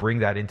bring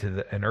that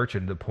into an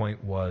urchin. The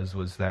point was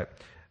that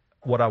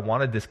what I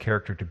wanted this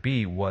character to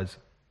be was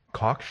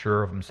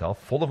cocksure of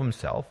himself, full of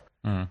himself,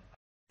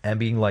 and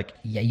being like,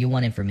 Yeah, you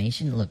want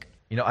information? Look,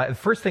 the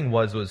first thing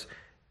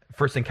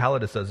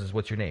Calidus says is,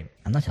 "What's your name?"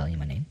 I'm not telling you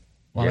my name.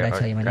 Why would I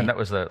tell you my name? And that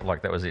was it.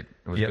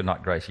 It was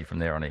Goodnight Gracie from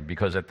there on in,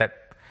 because at that,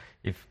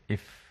 if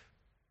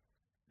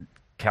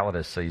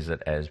Calidus sees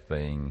it as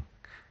being,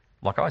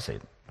 like I see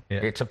it,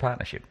 it's a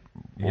partnership.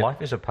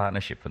 Life is a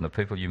partnership, and the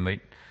people you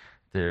meet,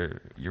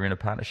 you're in a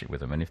partnership with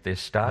them. And if they're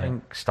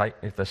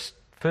if the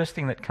first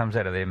thing that comes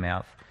out of their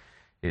mouth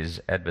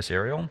is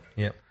adversarial,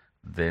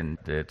 then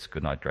it's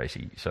Goodnight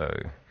Gracie. So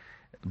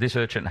this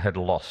urchin had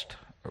lost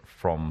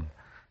from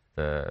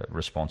the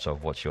response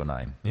of "What's your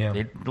name?" Yeah.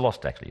 It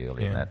lost actually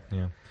early in that.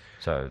 Yeah.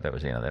 So that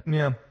was the end of that.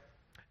 Yeah.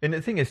 And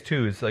the thing is,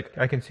 too, is like,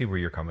 I can see where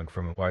you're coming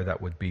from and why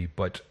that would be.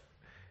 But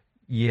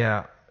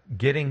yeah,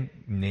 getting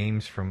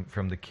names from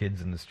the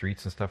kids in the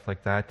streets and stuff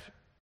like that,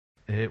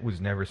 it was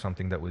never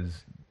something that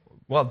was,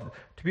 well,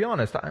 to be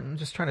honest, I'm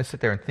just trying to sit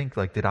there and think,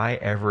 like, did I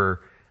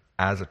ever,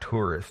 as a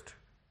tourist,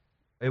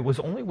 it was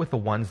only with the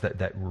ones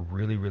that were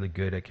really, really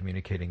good at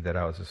communicating that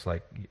I was just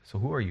like, so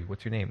who are you?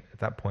 What's your name? At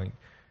that point,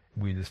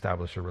 we'd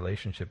established a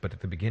relationship. But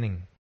at the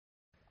beginning,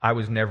 I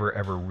was never,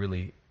 ever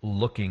really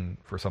looking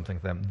for something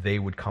from them. They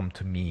would come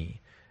to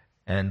me.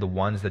 And the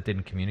ones that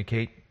didn't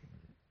communicate,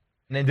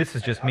 and this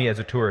is just me as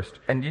a tourist.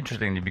 And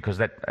interestingly, because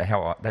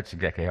that's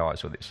exactly how I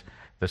saw this.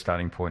 The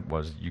starting point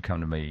was, you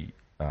come to me,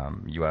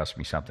 you ask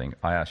me something,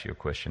 I ask you a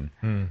question.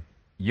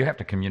 You have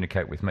to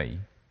communicate with me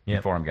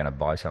before I'm going to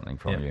buy something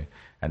from you.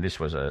 And this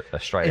was a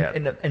straight out.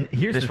 And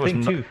here's the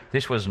thing, too.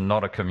 This was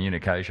not a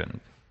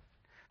communication.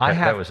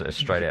 That was a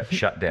straight out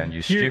shutdown.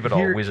 You stupid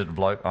old wizard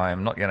bloke, I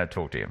am not going to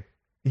talk to you.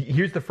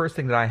 Here's the first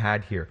thing that I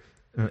had here.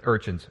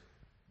 Urchins,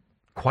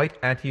 quite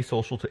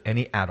antisocial to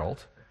any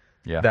adult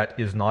that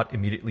is not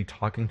immediately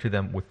talking to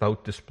them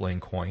without displaying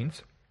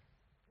coins.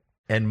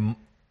 And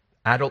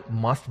adult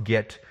must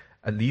get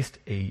at least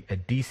a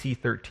DC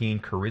 13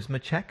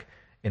 charisma check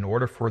in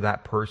order for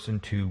that person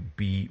to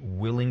be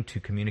willing to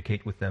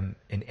communicate with them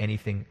in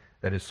anything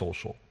that is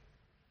social.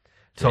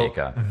 There you So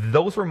go.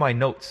 those were my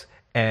notes.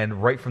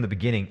 And right from the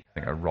beginning, I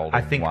think I rolled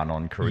a 1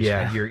 on charisma.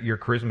 yeah, your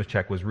charisma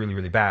check was really,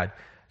 really bad.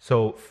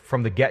 So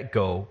from the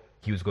get-go,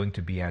 he was going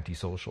to be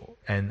antisocial.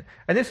 And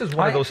this is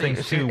one of those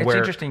things, too, it's where...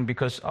 interesting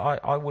because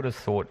I would have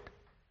thought,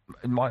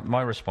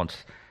 my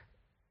response,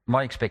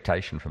 my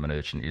expectation from an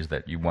urchin is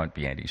that you won't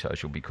be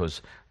antisocial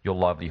because your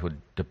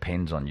livelihood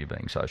depends on you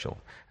being social.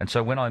 And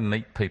so when I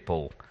meet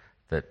people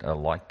that are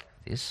like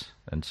this,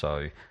 and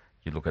so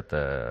you look at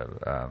the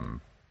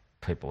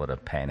people that are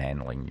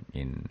panhandling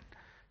in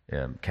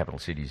capital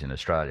cities in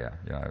Australia,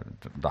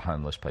 the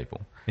homeless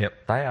people,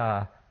 Yep. they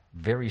are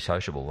very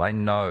sociable. They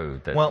know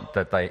that,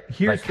 that they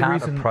here's the can't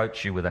reason-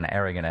 approach you with an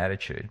arrogant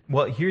attitude.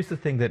 Well, here's the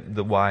thing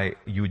that why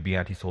you would be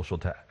antisocial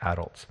to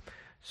adults.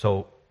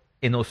 So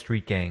in those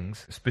street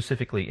gangs,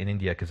 specifically in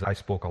India, because I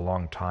spoke a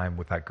long time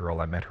with that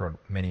girl, I met her on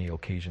many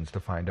occasions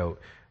to find out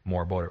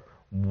more about her.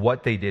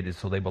 What they did is,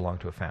 so they belonged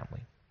to a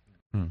family.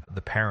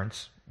 The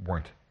parents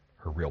weren't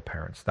her real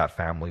parents. That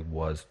family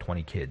was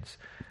 20 kids.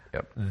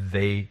 Yep.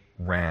 They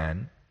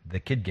ran the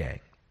kid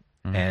gang.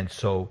 And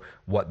so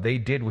what they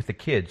did with the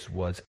kids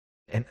was,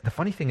 and the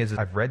funny thing is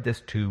I've read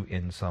this too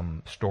in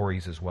some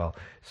stories as well.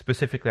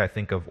 Specifically, I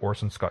think of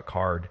Orson Scott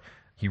Card.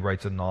 He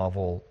writes a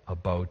novel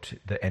about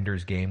the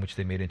Ender's Game, which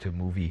they made into a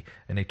movie,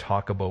 and they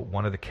talk about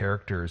one of the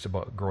characters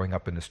about growing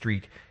up in the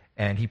street,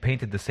 and he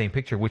painted the same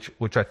picture,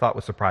 which I thought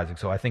was surprising.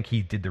 So I think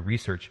he did the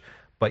research.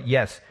 But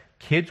yes,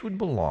 kids would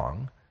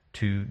belong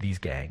to these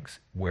gangs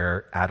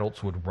where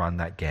adults would run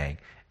that gang,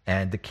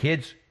 and the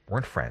kids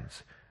weren't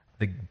friends.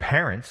 The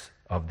parents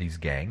of these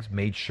gangs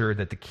made sure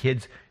that the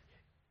kids,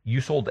 you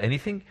sold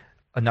anything,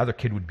 another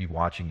kid would be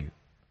watching you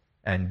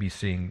and be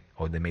seeing,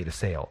 oh, they made a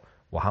sale.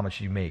 Well, how much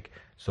do you make?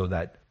 So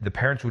that the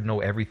parents would know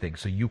everything.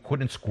 So you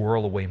couldn't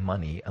squirrel away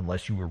money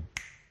unless you were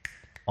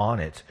on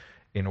it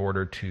in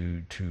order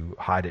to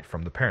hide it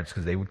from the parents,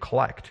 because they would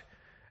collect.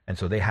 And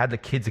so they had the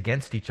kids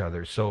against each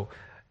other. So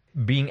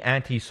being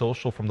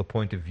antisocial from the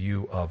point of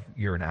view of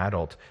you're an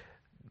adult,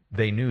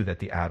 they knew that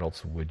the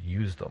adults would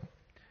use them.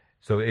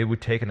 So it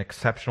would take an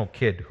exceptional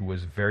kid who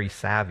was very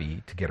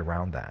savvy to get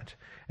around that.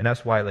 And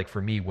that's why, like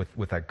for me,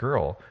 with that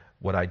girl,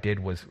 what I did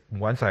was,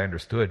 once I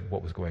understood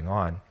what was going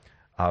on,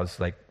 I was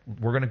like,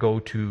 we're going to go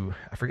to,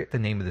 I forget the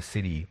name of the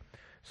city.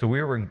 So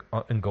we were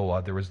in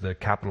Goa. There was the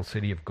capital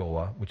city of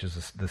Goa, which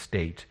is the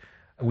state.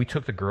 We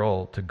took the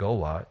girl to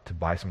Goa to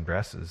buy some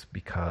dresses,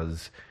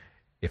 because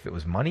if it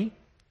was money,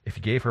 if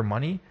you gave her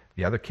money,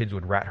 the other kids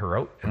would rat her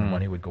out and the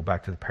money would go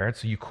back to the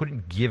parents. So you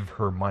couldn't give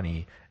her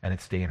money and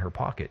it'd stay in her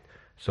pocket.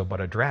 So,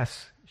 but a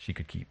dress she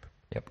could keep.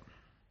 Yep.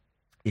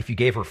 If you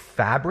gave her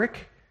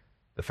fabric,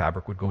 the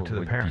fabric would go to the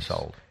would be parents.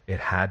 sold. It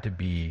had to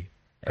be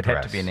a It dress.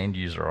 had to be an end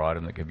user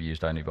item that could be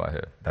used only by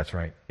her. That's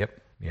right. Yep.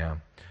 Yeah.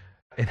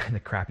 And then the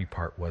crappy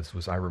part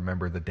was I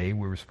remember the day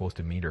we were supposed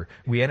to meet her.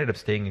 We ended up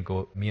staying in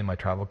Goa, me and my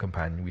travel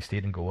companion, we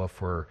stayed in Goa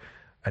for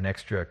an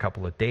extra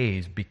couple of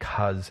days,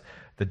 because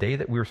the day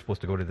that we were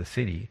supposed to go to the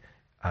city,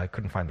 I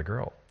couldn't find the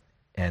girl.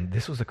 And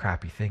this was the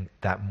crappy thing.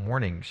 That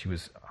morning, she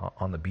was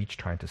on the beach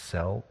trying to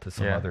sell to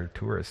some other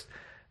tourists.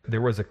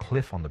 There was a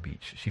cliff on the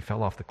beach. She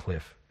fell off the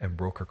cliff and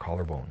broke her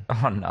collarbone.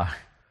 Oh, no.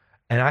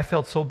 And I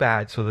felt so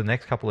bad. So the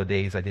next couple of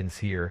days, I didn't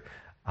see her.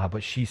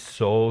 But she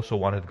so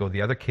wanted to go.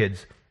 The other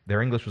kids,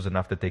 their English was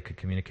enough that they could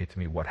communicate to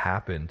me what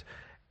happened,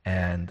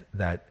 and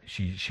that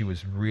she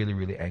was really,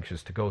 really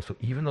anxious to go. So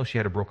even though she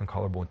had a broken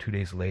collarbone, 2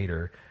 days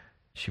later,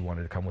 she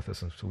wanted to come with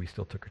us. And so we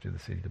still took her to the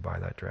city to buy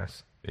that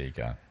dress. There you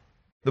go.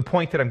 The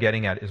point that I'm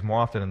getting at is, more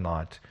often than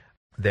not,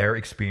 their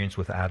experience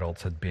with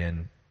adults had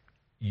been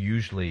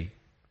usually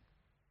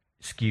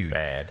skewed.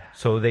 Bad.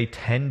 So they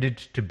tended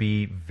to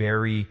be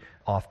very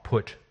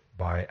off-put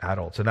by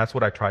adults. And that's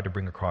what I tried to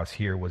bring across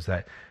here, was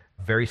that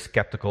very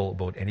skeptical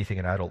about anything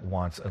an adult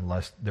wants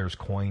unless there's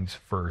coins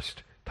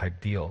first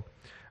type deal.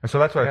 And so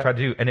that's what I tried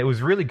to do. And it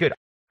was really good.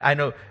 I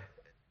know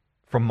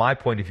from my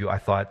point of view, I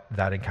thought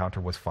that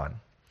encounter was fun.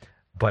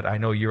 But I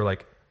know you're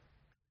like,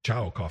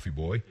 Ciao, coffee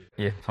boy.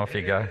 Yeah, off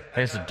you go.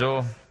 There's the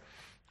door.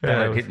 Yeah,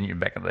 Don't it was- hitting you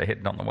back of the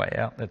head on the way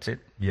out. That's it.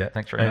 yeah.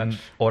 Thanks very and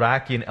much.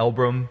 Oraki and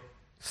Elbrum,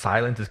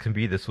 silent as can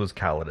be, this was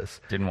Calidus.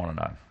 Didn't want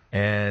to know.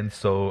 And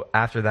so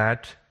after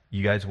that,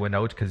 you guys went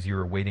out because you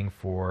were waiting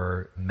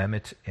for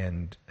Mehmet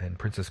and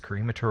Princess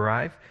Karima to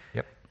arrive.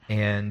 Yep.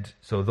 And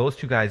so those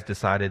two guys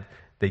decided,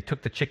 they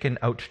took the chicken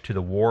out to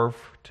the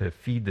wharf to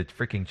feed the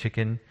freaking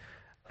chicken.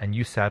 And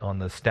you sat on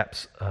the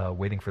steps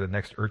waiting for the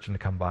next urchin to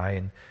come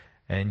by.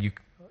 And you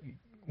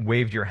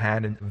waved your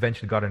hand and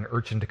eventually got an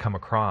urchin to come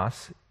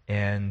across.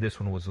 And this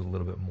one was a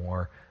little bit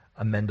more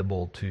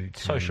amendable to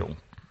Social.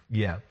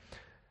 Yeah.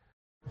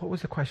 What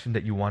was the question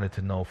that you wanted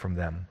to know from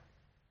them?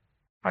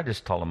 I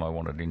just told them I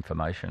wanted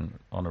information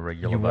on a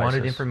regular You basis.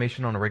 wanted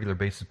information on a regular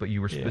basis, but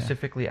you were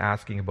specifically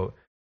asking about...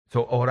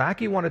 So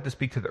Oraki wanted to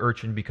speak to the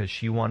urchin because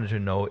she wanted to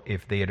know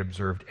if they had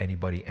observed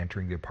anybody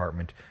entering the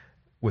apartment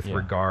with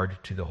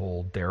regard to the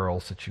whole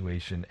Daryl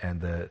situation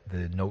and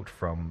the note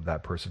from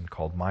that person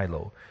called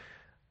Milo.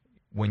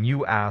 when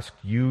you asked,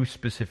 you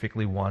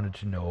specifically wanted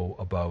to know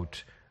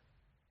about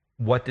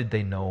what did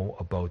they know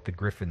about the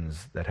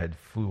griffins that had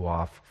flew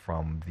off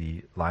from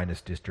the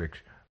Lynas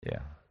district. Yeah.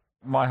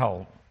 My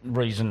whole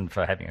reason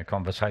for having a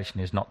conversation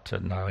is not to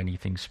know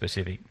anything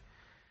specific.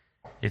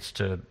 It's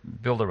to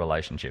build a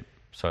relationship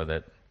so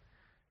that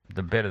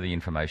the better the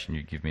information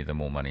you give me, the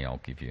more money I'll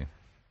give you.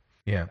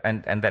 Yeah.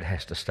 And that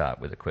has to start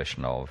with a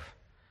question of,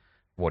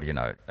 what do you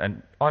know?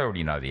 And I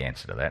already know the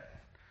answer to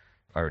that.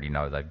 I already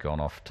know they've gone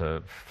off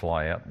to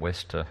fly out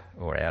west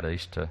or out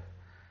east to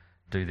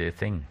do their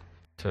thing,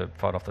 to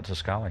fight off the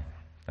Tuscali.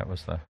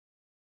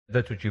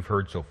 That's what you've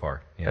heard so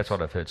far. Yes. That's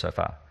what I've heard so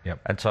far. Yep.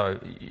 And so,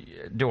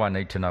 do I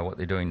need to know what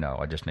they're doing? No,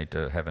 I just need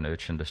to have an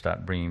urchin to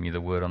start bringing me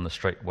the word on the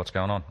street, what's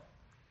going on.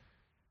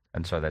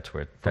 And so that's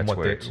where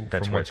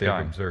it's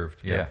going. Observed.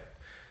 Yeah.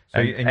 So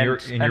you're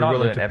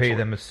willing to pay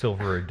them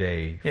 $1 a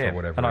day for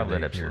whatever. And I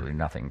learned absolutely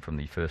nothing from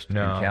the first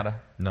encounter.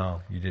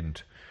 No, you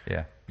didn't.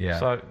 Yeah.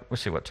 So we'll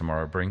see what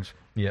tomorrow brings.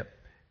 Yep.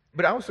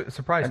 But I was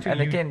surprised too. And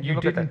again, you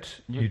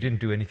didn't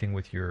do anything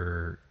with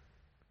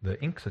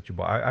the inks that you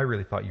bought. I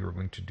really thought you were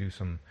going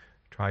to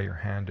try your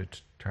hand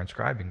at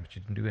transcribing, but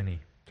you didn't do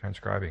any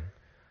transcribing.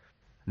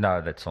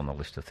 No, that's on the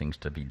list of things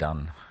to be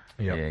done.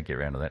 Yep. Yeah, get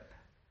around to that.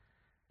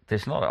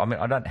 There's not. I mean,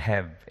 I don't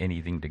have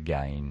anything to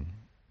gain.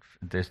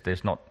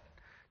 There's not.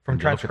 From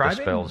transcribing? Look at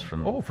the spells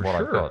from for what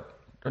sure. I've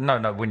got.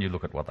 No, when you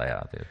look at what they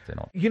are, they're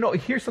not. You know,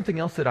 here's something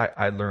else that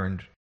I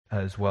learned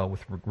as well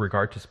with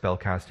regard to spell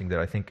casting that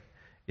I think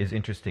is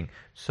interesting.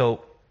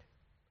 So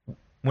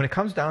when it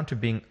comes down to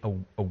being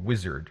a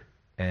wizard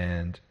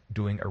and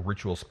doing a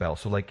ritual spell,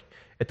 so like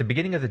at the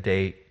beginning of the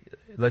day,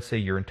 let's say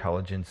your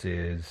intelligence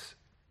is,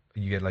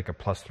 you get like a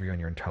 +3 on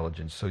your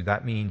intelligence. So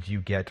that means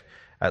you get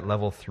at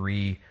level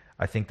 3,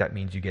 I think that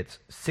means you get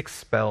 6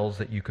 spells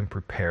that you can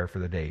prepare for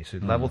the day. So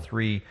level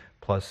 3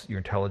 plus your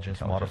intelligence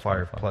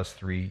modifier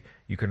 +3,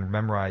 you can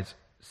memorize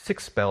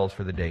 6 spells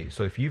for the day.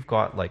 So if you've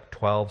got like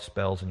 12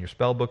 spells in your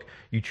spell book,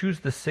 you choose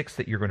the 6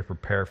 that you're going to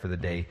prepare for the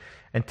day.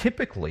 And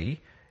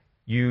typically,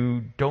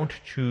 you don't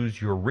choose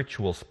your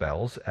ritual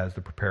spells as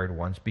the prepared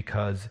ones,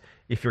 because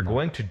if you're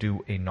going to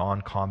do a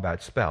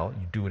non-combat spell,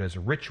 you do it as a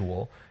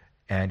ritual,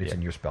 and it's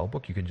in your spell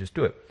book, you can just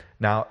do it.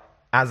 Now,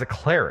 as a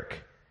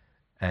cleric,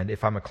 and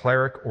if I'm a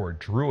cleric or a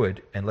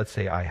druid, and let's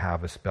say I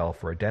have a spell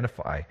for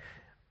Identify,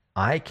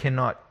 I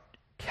cannot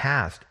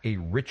cast a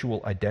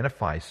ritual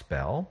Identify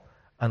spell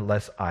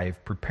unless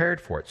I've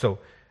prepared for it. So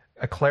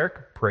a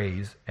cleric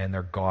prays and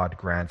their god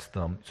grants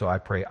them. So I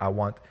pray,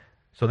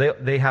 so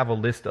they have a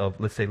list of,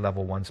 let's say,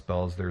 level 1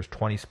 spells. There's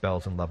 20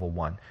 spells in level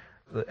 1.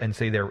 And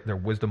say their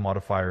wisdom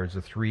modifier is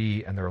a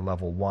 3 and they're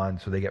level 1.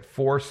 So they get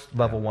 4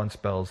 level 1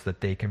 spells that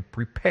they can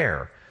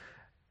prepare.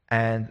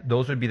 And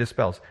those would be the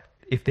spells.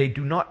 If they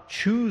do not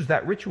choose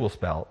that ritual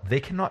spell, they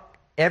cannot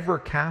ever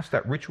cast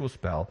that ritual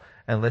spell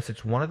unless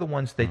it's one of the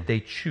ones that they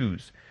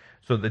choose.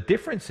 So the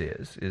difference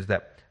is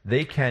that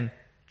they can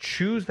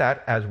choose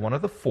that as one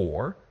of the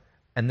 4,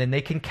 and then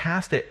they can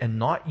cast it and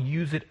not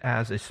use it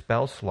as a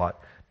spell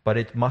slot, but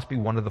it must be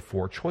one of the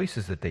 4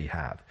 choices that they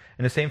have.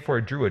 And the same for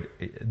a druid.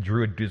 A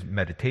druid does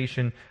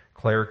meditation,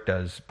 cleric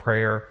does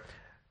prayer.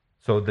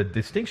 So the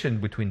distinction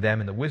between them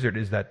and the wizard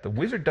is that the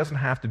wizard doesn't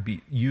have to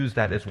use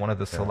that as one of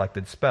the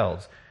selected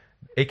spells.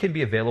 It can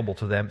be available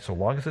to them so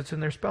long as it's in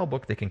their spell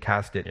book. They can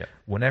cast it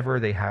whenever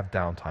they have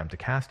downtime to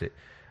cast it.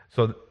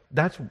 So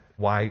that's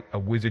why a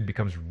wizard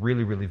becomes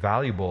really, really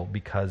valuable,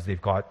 because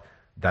they've got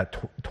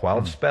that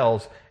 12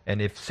 spells,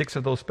 and if 6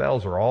 of those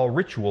spells are all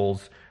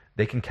rituals,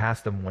 they can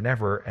cast them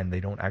whenever, and they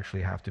don't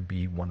actually have to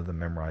be one of the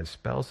memorized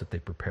spells that they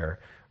prepare.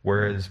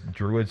 Whereas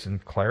druids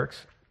and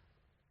clerics,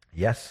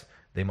 yes,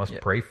 they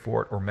must pray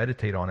for it or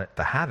meditate on it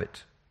to have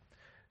it.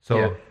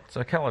 So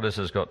Calidus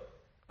has got,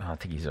 I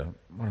think he's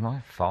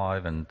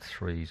 5 and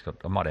 3. He's got,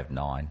 I might have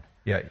 9.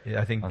 Yeah,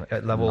 I think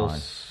at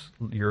levels,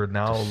 you're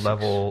now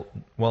level,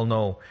 well,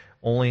 no,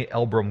 only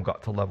Elbrum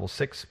got to level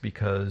 6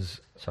 because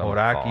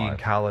Oraki and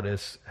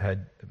Calidus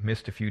had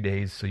missed a few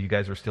days, so you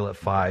guys are still at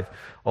 5.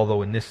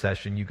 Although in this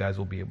session, you guys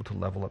will be able to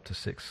level up to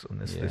 6 on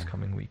this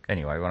coming week.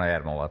 Anyway, when I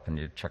add them all up and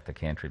you chuck the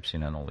cantrips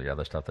in and all the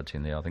other stuff that's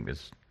in there, I think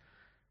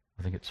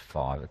it's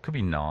 5. It could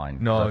be 9.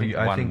 No,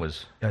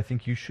 I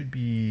think you should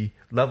be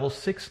level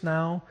 6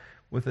 now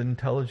with an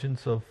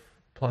intelligence of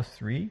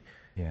 +3.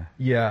 Yeah.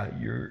 Yeah,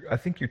 I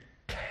think you're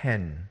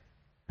 10.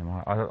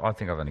 I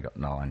think I've only got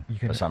 9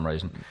 for some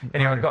reason.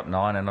 Anyway, I've got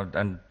 9,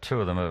 and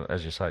 2 of them are,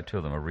 as you say, 2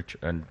 of them are rich,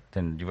 and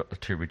then you've got the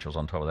 2 rituals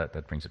on top of that.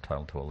 That brings the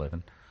total to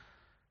 11.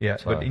 Yeah,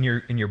 so, but in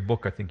your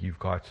book, I think you've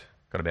got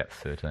about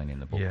 13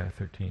 in the book. Yeah,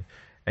 13,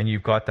 and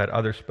you've got that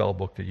other spell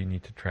book that you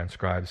need to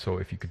transcribe. So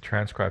if you could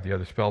transcribe the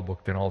other spell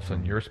book, then all of a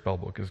sudden your spell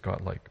book has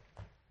got like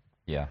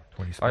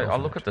 20 spells. I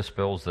look at the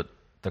spells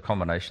the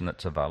combination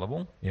that's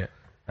available. Yeah,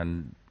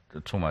 and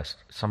it's almost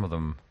some of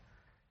them.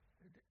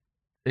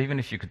 Even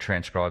if you could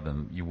transcribe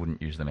them, you wouldn't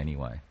use them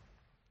anyway.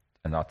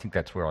 And I think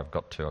that's where I've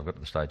got to. I've got to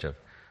the stage of,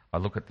 I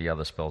look at the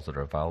other spells that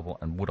are available,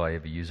 and would I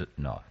ever use it?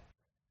 No.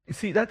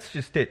 See, that's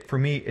just it. For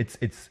me,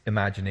 it's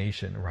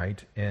imagination,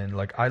 right? And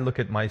like I look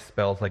at my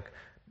spells like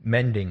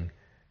mending.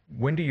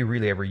 when do you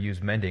really ever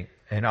use mending?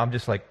 And I'm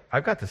just like,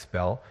 I've got the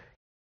spell.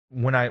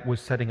 When I was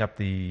setting up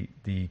the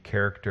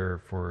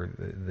character for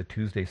the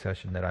Tuesday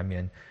session that I'm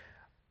in,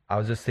 I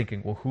was just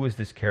thinking, well, who is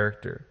this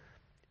character?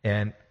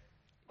 And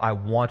I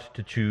want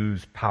to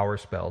choose power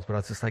spells, but I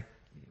was just like,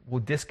 will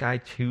this guy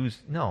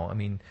choose? No, I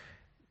mean,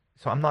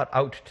 so I'm not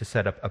out to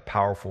set up a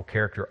powerful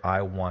character.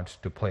 I want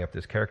to play up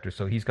this character.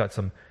 So he's got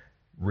some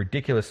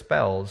ridiculous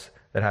spells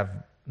that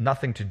have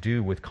nothing to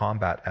do with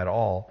combat at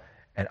all.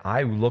 And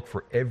I look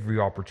for every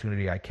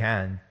opportunity I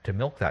can to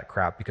milk that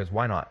crap, because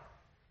why not?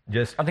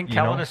 Just, I think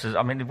Calidus is,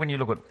 I mean, when you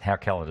look at how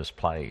Calidus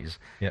plays,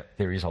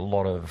 there is a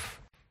lot of,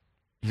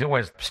 he's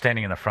always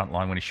standing in the front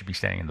line when he should be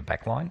standing in the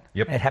back line.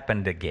 Yep. It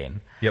happened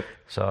again. Yep.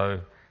 So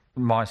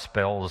my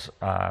spells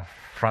are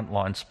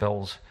frontline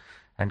spells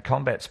and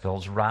combat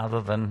spells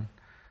rather than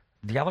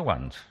the other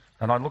ones.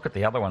 And I look at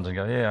the other ones and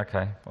go, yeah,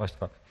 okay.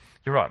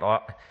 You're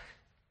right.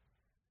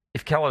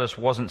 If Calidus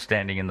wasn't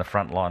standing in the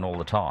front line all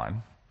the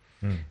time,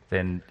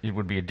 then it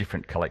would be a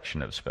different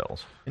collection of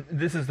spells. And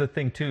this is the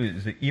thing, too,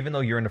 is that even though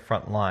you're in the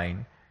front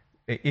line,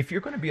 if you're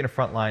going to be in the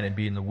front line and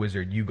be in the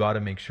wizard, you got to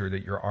make sure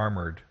that you're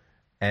armored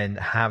and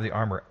have the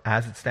armor.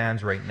 As it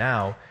stands right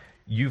now,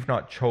 you've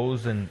not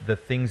chosen the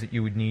things that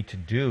you would need to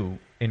do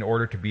in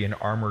order to be an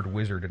armored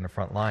wizard in the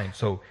front line.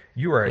 So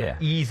you are an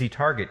easy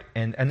target.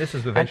 And this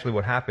is eventually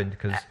what happened,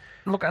 because...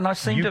 Look, and I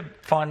seem to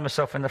find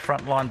myself in the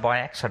front line by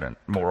accident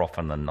more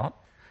often than not.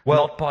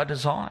 Well, not by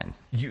design.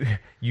 You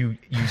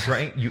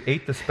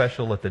ate the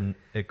special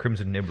at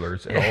Crimson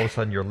Nibblers, and all of a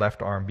sudden your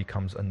left arm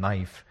becomes a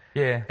knife.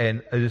 Yeah.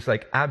 And there's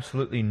like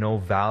absolutely no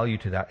value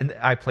to that. And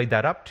I played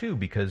that up too,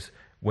 because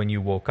when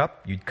you woke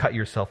up, you'd cut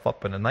yourself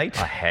up in a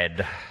night. I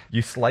had.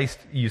 You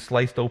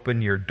sliced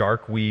open your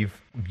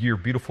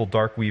beautiful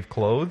dark weave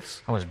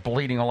clothes. I was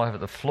bleeding all over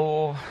the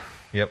floor.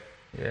 Yep.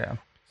 Yeah.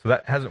 So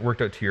that hasn't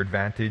worked out to your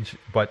advantage,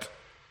 but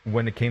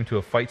when it came to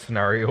a fight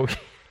scenario,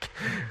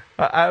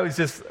 I was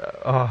just...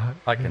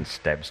 I can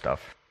stab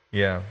stuff.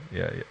 Yeah.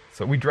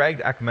 So we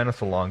dragged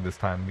Akmenos along this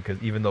time,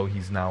 because even though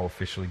he's now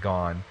officially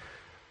gone,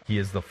 he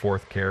is the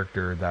fourth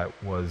character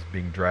that was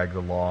being dragged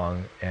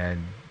along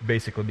and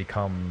basically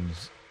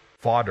becomes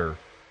fodder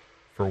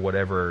for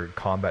whatever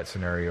combat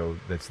scenario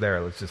that's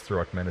there. Let's just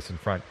throw Akmenos in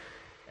front.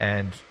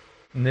 And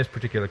in this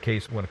particular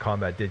case, when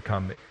combat did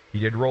come, he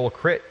did roll a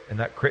crit, and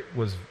that crit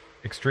was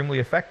extremely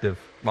effective.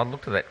 I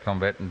looked at that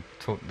combat and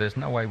thought, there's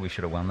no way we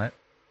should have won that.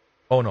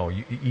 Oh no,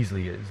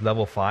 easily is.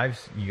 Level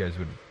 5s, you guys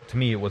would... To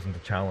me, it wasn't a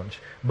challenge.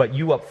 But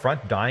you up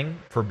front, dying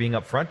for being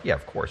up front, yeah,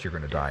 of course you're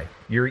going to die.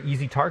 You're an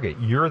easy target.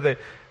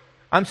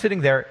 I'm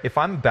sitting there, if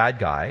I'm a bad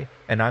guy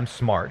and I'm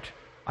smart,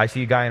 I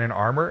see a guy in an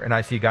armor and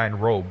I see a guy in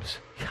robes.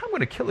 I'm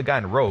going to kill a guy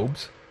in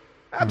robes.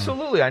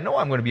 Absolutely, I know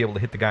I'm going to be able to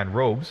hit the guy in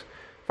robes.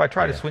 If I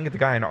try to swing at the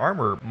guy in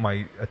armor,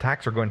 my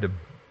attacks are going to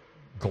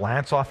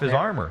glance off his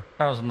armor.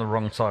 I was on the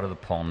wrong side of the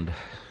pond.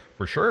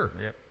 For sure.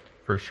 Yep.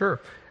 For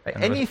sure.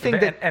 And anything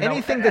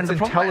that's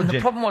intelligent. The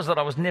problem was that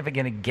I was never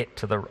going to get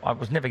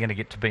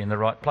to be in the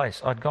right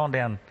place. I'd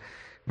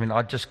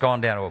just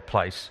gone down to a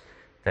place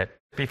that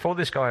before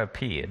this guy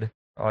appeared,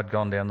 I'd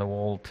gone down the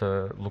wall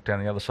to look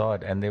down the other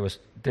side, and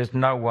there's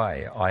no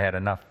way I had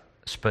enough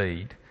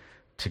speed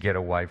to get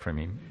away from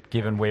him,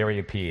 given where he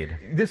appeared.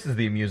 This is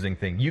the amusing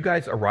thing. You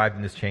guys arrived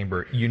in this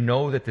chamber. You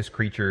know that this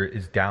creature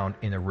is down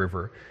in a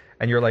river,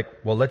 and you're like,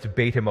 well, let's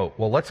bait him out.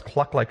 Well, let's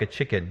cluck like a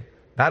chicken.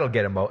 That'll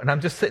get him out. And I'm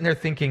just sitting there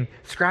thinking,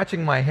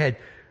 scratching my head,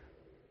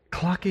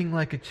 clucking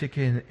like a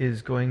chicken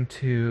is going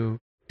to...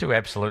 do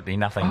absolutely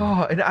nothing.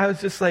 Oh, and I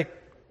was just like,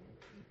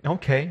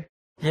 okay.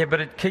 Yeah, but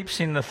it keeps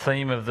in the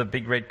theme of the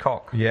big red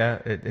cock. Yeah,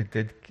 it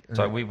did.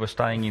 So we were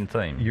staying in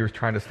theme. You were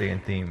trying to stay in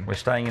theme. We're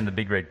staying in the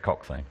big red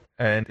cock theme.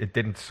 And it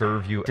didn't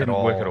serve you at all.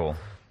 Didn't work at all.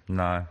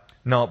 No.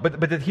 No,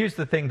 but here's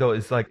the thing, though,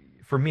 is like,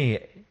 for me,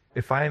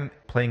 if I'm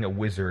playing a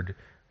wizard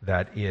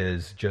that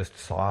is just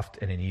soft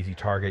and an easy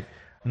target...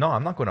 No,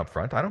 I'm not going up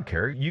front. I don't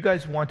care. You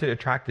guys want to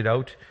attract it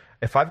out.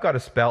 If I've got a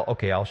spell,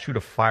 okay, I'll shoot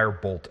a fire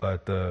bolt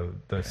at the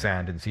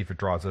sand and see if it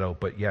draws it out.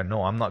 But yeah,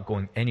 no, I'm not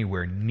going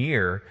anywhere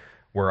near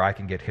where I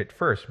can get hit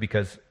first,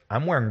 because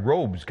I'm wearing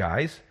robes,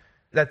 guys.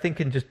 That thing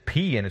can just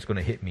pee and it's going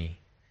to hit me.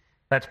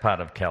 That's part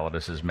of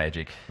Calidus's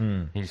magic.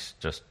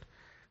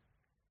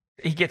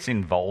 He gets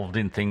involved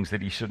in things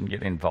that he shouldn't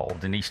get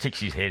involved in. He sticks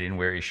his head in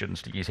where he shouldn't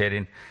stick his head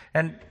in.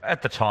 And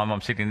at the time,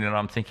 I'm sitting there and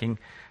I'm thinking,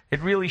 it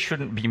really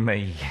shouldn't be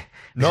me.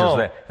 This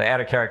is the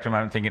out-of-character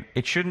moment, thinking,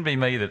 it shouldn't be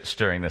me that's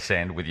stirring the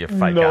sand with your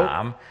fake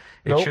arm.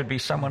 It should be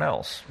someone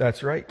else.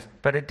 That's right.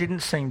 But it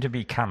didn't seem to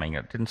be coming.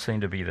 It didn't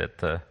seem to be that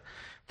the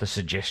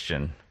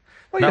suggestion.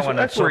 Well, no one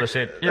had sort of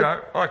said,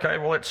 okay,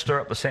 well, let's stir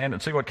up the sand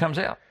and see what comes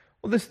out.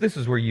 Well, this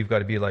is where you've got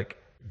to be like...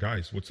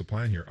 Guys, what's the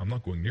plan here? I'm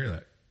not going near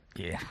that.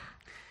 Yeah.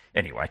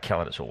 Anyway,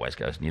 Calidus always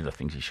goes near the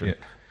things he shouldn't.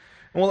 Yeah.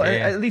 Well,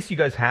 at least you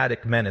guys had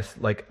Akmenos.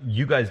 Like,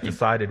 you guys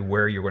decided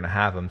where you were going to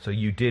have him, so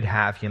you did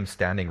have him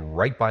standing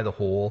right by the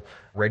hole,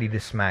 ready to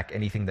smack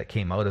anything that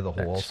came out of the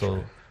hole.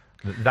 So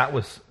that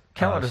was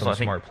Calidus,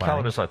 smart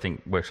planning. Calidus, I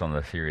think, works on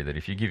the theory that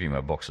if you give him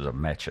a box of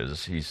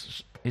matches,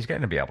 he's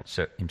going to be able to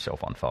set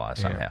himself on fire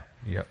somehow.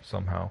 Yeah,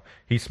 somehow.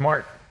 He's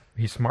smart.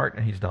 He's smart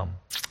and he's dumb.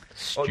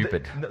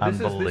 Stupid. This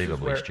is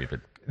Unbelievably where-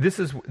 stupid. This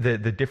is the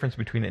difference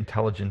between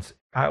intelligence.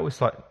 I always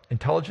thought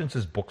intelligence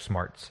is book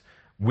smarts.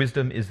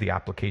 Wisdom is the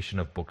application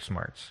of book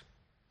smarts.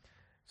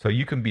 So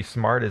you can be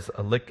smart as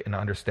a lick and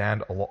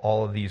understand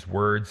all of these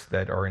words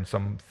that are in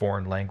some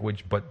foreign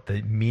language, but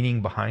the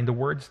meaning behind the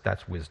words,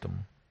 that's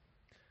wisdom.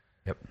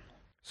 Yep.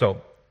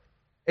 So,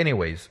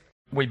 anyways.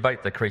 We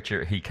bait the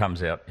creature, he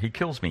comes out, he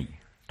kills me.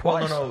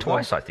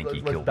 Twice I think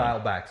he killed Let's dial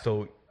me. back.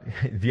 So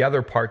the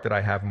other part that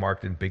I have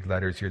marked in big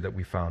letters here that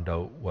we found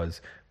out was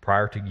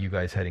prior to you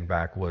guys heading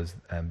back was,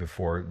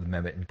 before the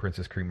Mehmet and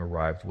Princess Cream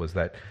arrived, was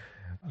that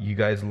you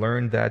guys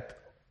learned that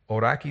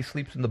Oraki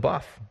sleeps in the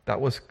buff. That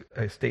was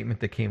a statement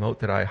that came out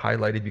that I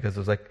highlighted because I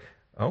was like,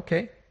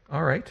 okay,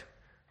 all right.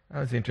 That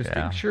was interesting.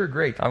 Yeah. Sure,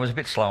 great. I was a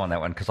bit slow on that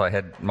one because I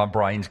had my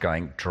brain's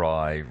going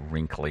dry,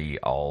 wrinkly,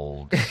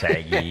 old,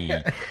 saggy.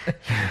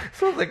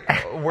 So I was like,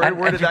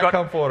 where did that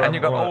come from? And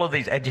you've got all of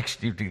these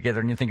adjectives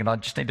together, and you're thinking, I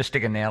just need to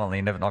stick a noun on the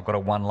end of it, and I've got a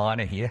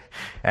one-liner here.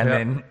 And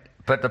then,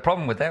 but the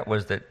problem with that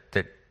was that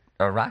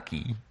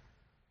Araki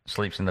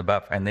sleeps in the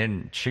buff, and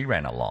then she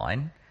ran a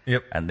line.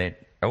 Yep. And then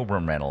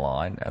Elbrum ran a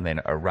line, and then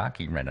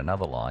Araki ran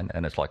another line,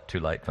 and it's like too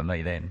late for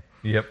me then.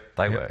 Yep.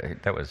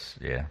 That was,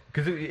 yeah.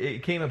 Because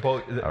it came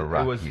about. It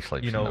was, sleeps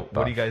you in know, the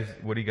what are you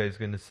buff. guys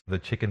going to? The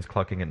chickens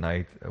clucking at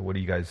night. What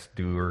do you guys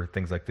do, or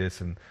things like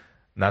this? And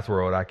that's where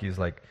Oraki's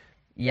like.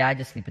 Yeah, I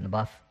just sleep in the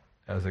buff.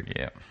 I was like,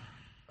 Yeah.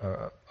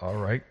 All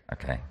right.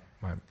 Okay.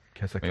 I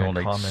guess I We can't all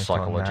need comment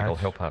psychological on that.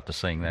 help after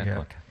seeing that. Yeah.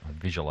 Like, I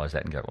visualize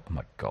that and go, oh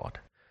my God.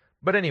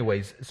 But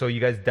anyways, so you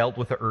guys dealt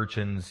with the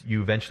urchins.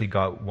 You eventually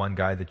got one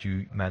guy that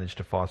you managed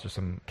to foster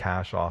some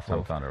cash off Some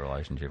of, kind of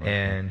relationship.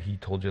 and he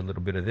told you a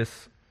little bit of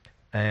this.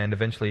 And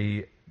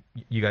eventually,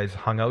 you guys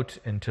hung out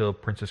until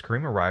Princess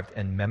Karima arrived,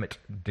 and Mehmet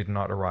did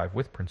not arrive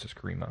with Princess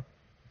Karima.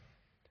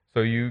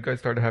 So you guys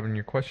started having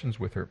your questions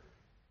with her.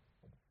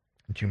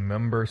 Do you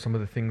remember some of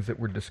the things that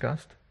were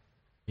discussed?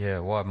 Yeah,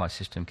 why my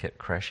system kept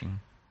crashing.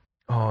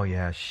 Oh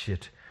yeah,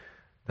 shit.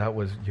 That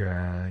was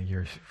your.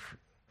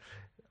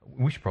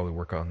 We should probably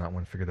work on that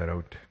one, figure that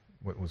out,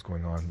 what was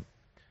going on.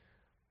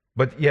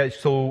 But yeah,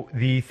 so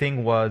the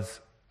thing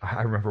was,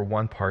 I remember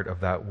one part of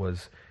that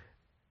was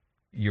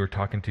you were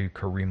talking to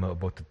Karima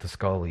about the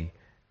Tiscali,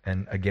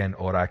 and again,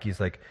 Oraki's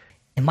like,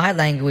 In my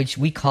language,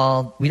 we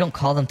don't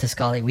call them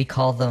Tiscali, we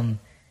call them...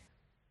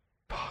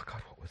 oh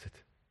God, what was it?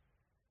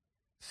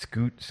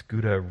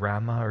 Scuta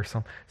Rama or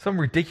some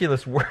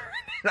ridiculous word.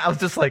 And I was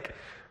just like,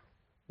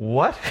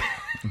 what?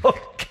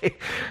 Okay.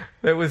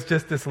 There was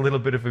just this little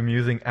bit of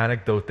amusing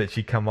anecdote that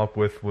she come up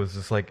with, was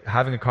just like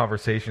having a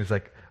conversation. It's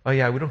like, oh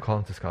yeah, we don't call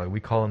him Tiscali, we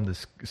call him the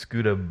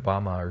Scuta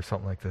Bama or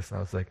something like this. And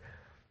I was like,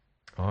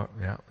 oh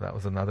yeah, that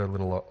was another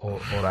little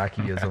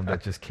Orakiism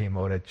that just came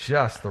out at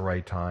just the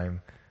right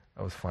time.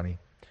 That was funny.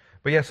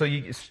 But yeah, so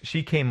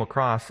she came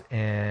across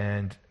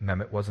and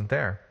Mehmet wasn't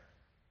there.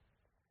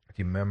 Do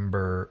you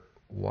remember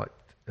what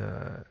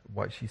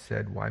she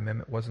said, why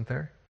Mehmet wasn't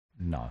there?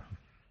 No.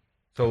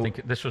 So I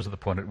think this was the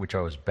point at which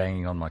I was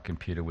banging on my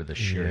computer with a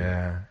shoe.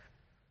 yeah,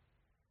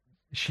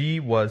 she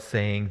was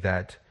saying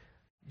that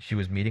she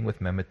was meeting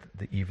with Mehmet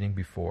the evening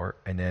before,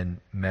 and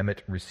then Mehmet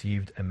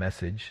received a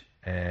message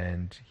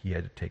and he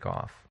had to take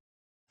off.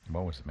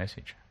 What was the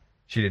message?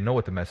 She didn't know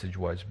what the message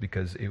was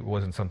because it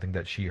wasn't something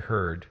that she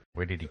heard.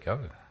 Where did he go?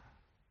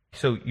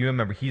 So you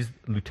remember, he's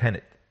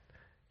lieutenant.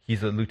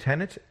 He's a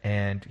lieutenant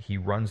and he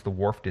runs the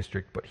Wharf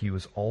District, but he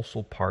was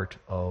also part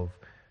of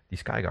the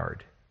Sky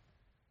Guard.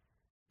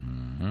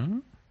 Mm-hmm.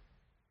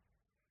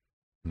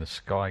 And the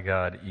Sky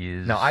Guard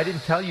is... Now, I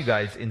didn't tell you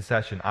guys in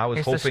session. I was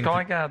Is hoping the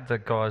Sky Guard the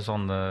guys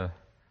on the...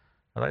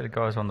 Are they the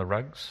guys on the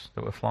rugs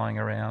that were flying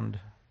around?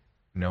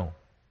 No.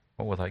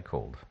 What were they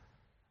called?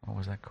 What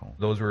was that called?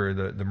 Those were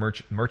the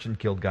merchant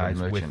guild guys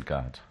The merchant with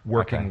guards.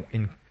 working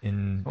Okay.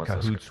 in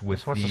cahoots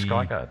with what's the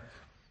Sky Guard?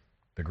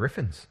 the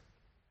Griffins.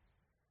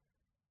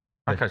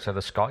 Okay, so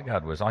the Sky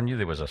Guard was... I knew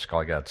there was a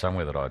Sky Guard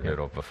somewhere that I'd heard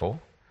of before.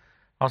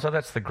 Oh, so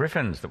that's the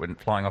Griffins that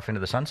went flying off into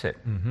the sunset.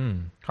 Mm-hmm.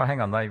 Oh, hang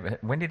on.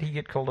 When did he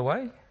get called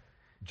away?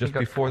 Just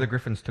before the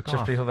Griffins took Just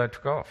off. before they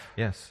took off.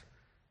 Yes.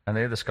 And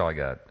they're the Sky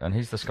Guard. And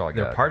he's the Sky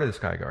They're Guard. part of the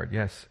Sky Guard,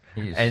 yes.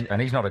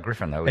 And he's not a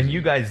Griffin, though, is And he?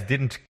 you guys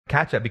didn't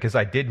catch that because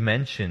I did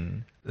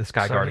mention the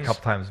Sky So Guard a he's-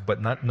 couple times,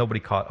 but nobody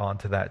caught on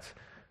to that.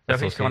 So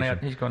he's gone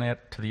association.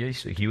 out to the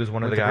east. He was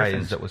one of with the guys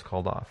Griffins. that was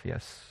called off,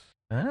 yes.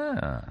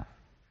 Ah.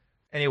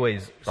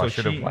 Anyways, So I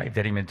should have waved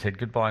at him and said,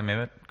 goodbye,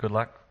 Mehmet. Good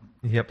luck.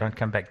 Yep. Don't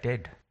come back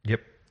dead.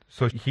 Yep.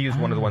 So he was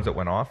one of the ones that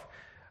went off.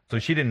 So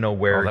she didn't know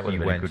where Oh, that would he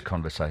have been went. a good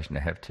conversation to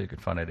have, too.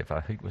 Could find out if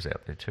our heat was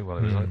out there, too, while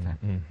he was out there.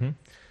 Mm-hmm.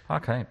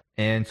 Okay.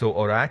 And so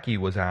Oraki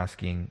was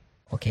asking,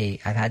 Okay,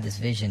 I've had this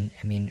vision.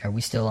 I mean, are we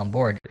still on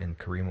board? and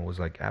Karima was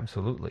like,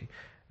 absolutely.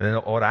 And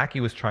then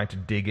Oraki was trying to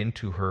dig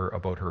into her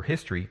about her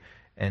history.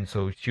 And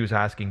so she was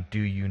asking, do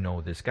you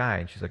know this guy?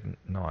 And she's like,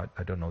 no,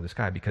 I don't know this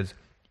guy. Because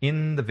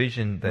in the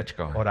vision that Which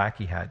guy?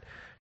 Oraki had,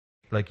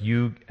 like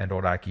you and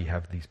Oraki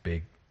have these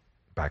big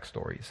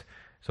backstories.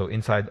 So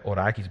inside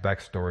Oraki's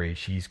backstory,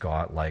 she's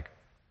got like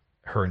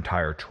her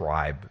entire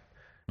tribe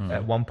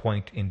At one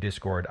point in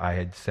Discord, I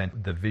had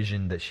sent the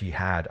vision that she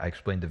had. I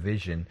explained the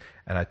vision,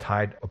 and I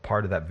tied a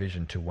part of that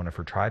vision to one of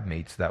her tribe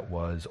mates that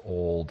was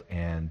old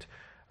and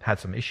had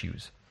some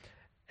issues.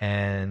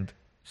 And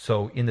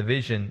so in the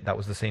vision, that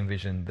was the same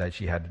vision that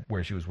she had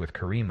where she was with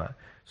Karima.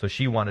 So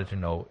she wanted to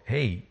know,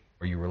 hey,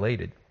 are you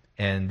related?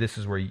 And this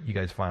is where you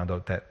guys found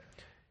out that,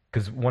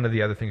 because one of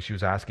the other things she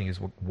was asking is,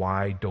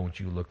 why don't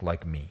you look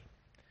like me?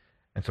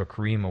 And so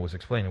Karima was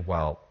explaining,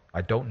 well,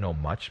 I don't know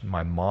much.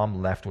 My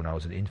mom left when I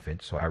was an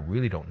infant, so I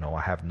really don't know.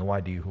 I have no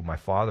idea who my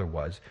father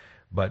was.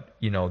 But,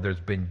 there's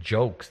been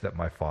jokes that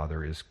my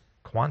father is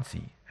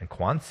Kwanzi, and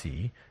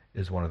Kwanzi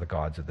is one of the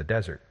gods of the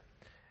desert.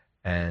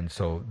 And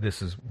so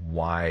this is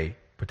why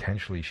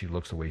potentially she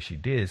looks the way she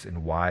does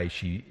and why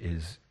she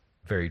is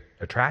very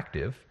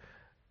attractive,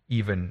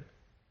 even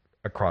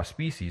across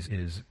species,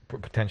 is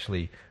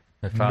potentially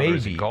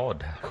maybe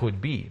God.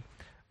 Could be.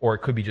 Or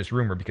it could be just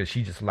rumor, because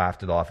she just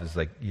laughed it off as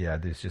like, yeah,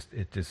 it's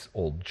this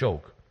old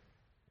joke.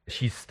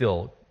 She's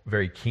still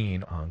very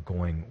keen on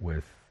going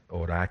with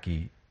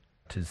Oraki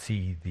to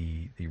see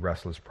the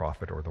restless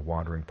prophet, or the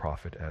wandering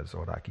prophet, as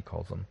Oraki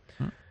calls him.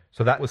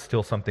 So that was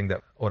still something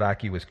that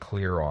Oraki was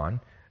clear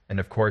on. And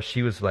of course,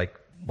 she was like,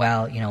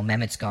 well,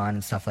 Mehmet's gone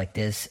and stuff like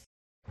this.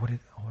 What did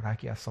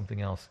Oraki ask?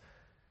 Something else.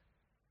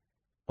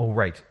 Oh,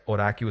 right.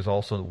 Oraki was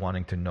also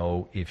wanting to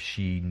know if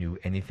she knew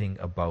anything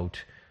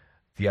about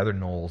the other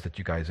gnolls that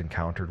you guys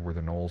encountered were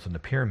the gnolls in the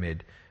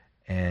pyramid.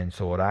 And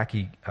so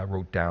Oraki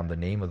wrote down the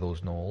name of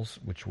those gnolls,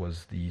 which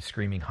was the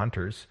Screaming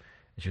Hunters.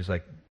 And she was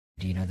like,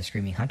 do you know the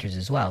Screaming Hunters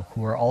as well,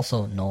 who are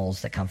also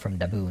gnolls that come from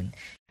Daboon?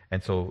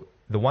 And so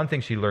the one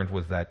thing she learned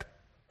was that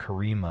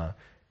Karima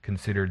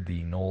considered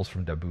the gnolls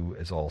from Dabu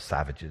as all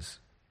savages,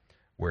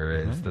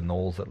 whereas the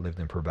gnolls that lived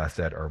in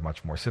Purbasset are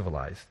much more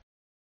civilized.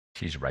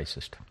 She's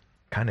racist.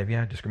 Kind of,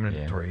 yeah,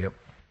 discriminatory. Yeah.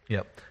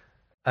 Yep.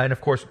 And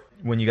of course,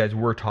 when you guys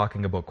were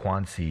talking about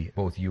Kwanzi,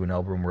 both you and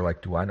Elbrum were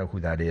like, do I know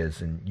who that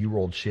is? And you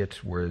rolled shit,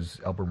 whereas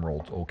Elbrum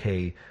rolled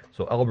okay.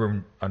 So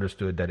Elbrum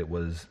understood that it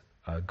was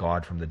a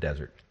god from the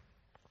desert.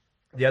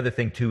 The other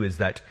thing, too, is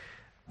that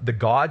the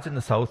gods in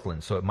the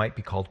Southlands, so it might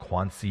be called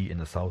Kwanzi in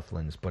the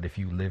Southlands, but if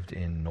you lived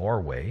in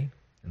Norway,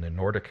 in the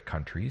Nordic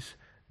countries,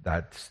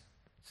 it's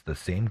the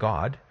same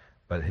god,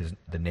 but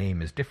the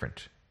name is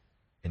different.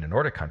 In the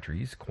Nordic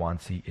countries,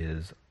 Kwanzi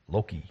is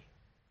Loki.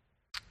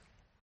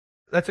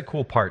 That's a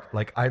cool part.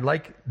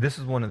 This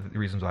is one of the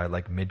reasons why I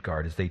like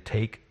Midgard, is they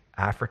take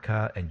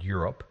Africa and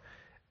Europe,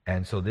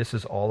 and so this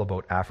is all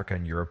about Africa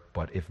and Europe,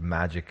 but if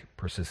magic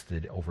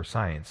persisted over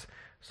science.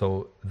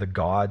 So the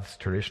gods,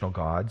 traditional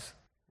gods,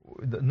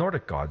 the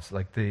Nordic gods,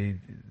 like the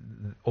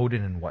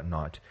Odin and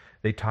whatnot,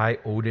 they tie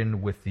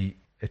Odin with the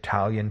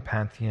Italian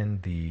pantheon,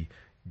 the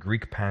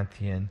Greek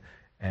pantheon,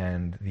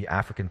 and the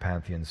African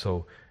pantheon.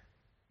 So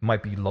it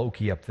might be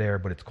Loki up there,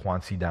 but it's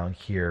Kwanzi down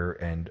here,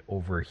 and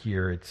over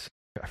here it's,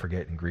 I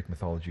forget in Greek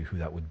mythology who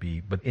that would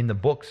be. But in the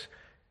books,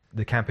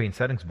 the campaign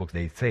settings books,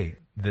 they say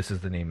this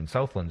is the name in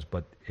Southlands,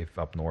 but if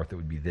up north it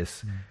would be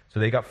this. So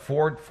they got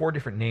four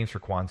different names for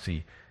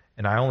Kwanzi,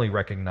 and I only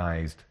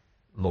recognized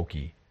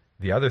Loki.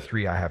 The other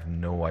three, I have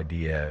no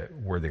idea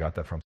where they got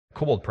that from.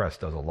 Kobold Press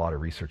does a lot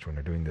of research when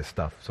they're doing this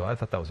stuff, so I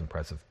thought that was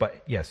impressive.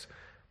 But yes,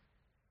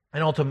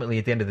 and ultimately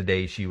at the end of the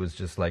day, she was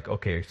just like,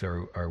 okay,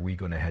 so are we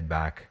going to head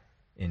back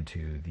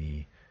into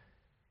the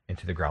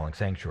Growling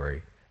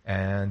Sanctuary?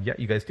 And yeah,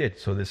 you guys did.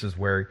 So this is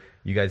where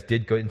you guys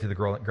did go into the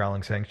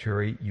Growling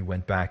Sanctuary. You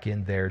went back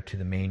in there to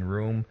the main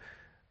room.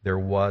 There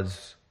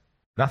was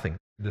nothing.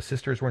 The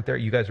sisters weren't there.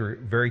 You guys were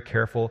very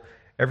careful.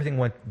 Everything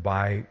went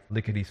by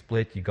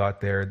lickety-split. You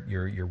got there.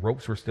 Your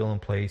ropes were still in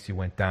place. You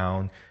went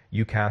down.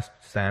 You cast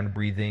sand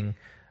breathing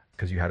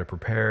because you had it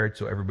prepared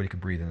so everybody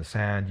could breathe in the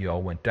sand. You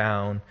all went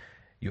down.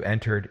 You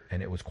entered,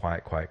 and it was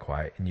quiet, quiet,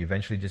 quiet. And you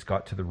eventually just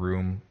got to the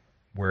room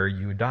where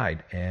you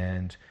died.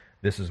 And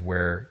this is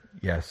where,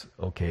 yes,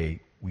 okay,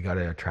 we got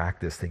to track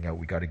this thing out.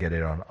 We got to get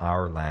it on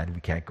our land.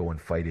 We can't go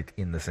and fight it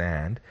in the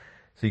sand.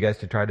 So you guys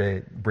to try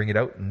to bring it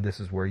out, and this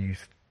is where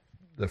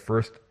the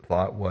first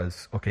thought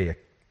was, okay,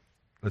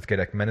 let's get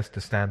Ekmenis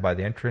to stand by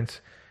the entrance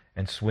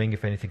and swing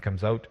if anything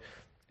comes out.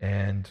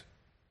 And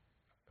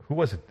who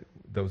was it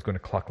that was going to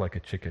cluck like a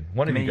chicken?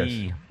 One of you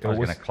guys. I was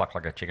going to cluck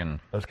like a chicken.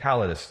 That was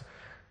Calidus.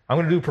 I'm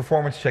going to do a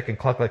performance check and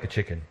cluck like a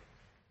chicken.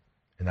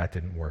 And that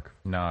didn't work.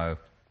 No.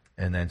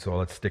 And then so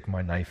let's stick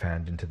my knife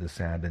hand into the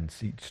sand and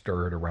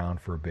stir it around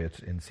for a bit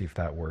and see if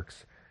that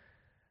works.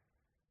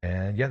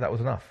 And yeah, that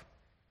was enough.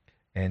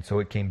 And so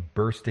it came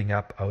bursting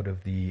up out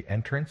of the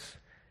entrance,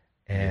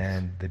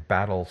 and the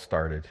battle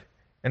started.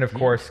 And of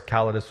course,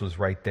 Calidus was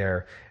right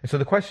there. And so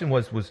the question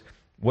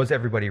was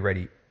everybody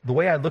ready? The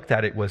way I looked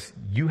at it was,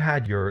 you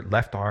had your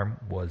left arm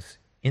was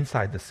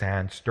inside the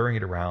sand, stirring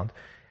it around.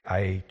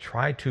 I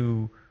tried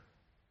to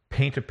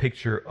paint a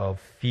picture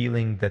of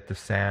feeling that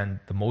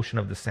the motion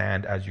of the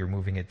sand as you're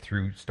moving it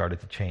through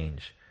started to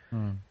change.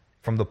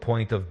 From the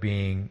point of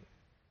being,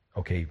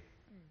 okay,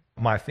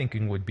 my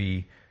thinking would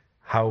be,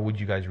 how would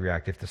you guys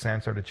react? If the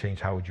sand started to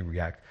change, how would you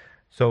react?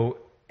 So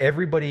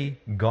everybody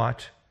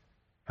got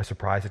a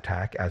surprise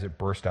attack as it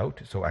burst out.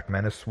 So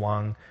Ekmenis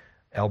swung,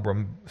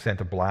 Elbrum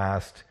sent a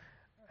blast,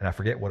 and I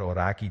forget what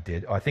Oraki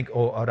did. I think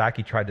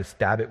Oraki tried to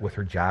stab it with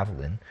her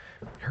javelin.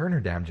 Her and her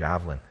damn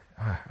javelin.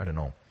 I don't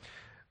know.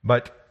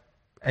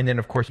 And then,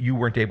 of course, you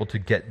weren't able to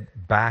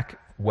get back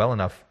well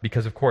enough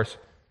because, of course,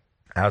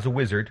 as a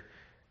wizard,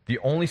 the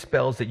only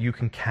spells that you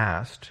can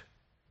cast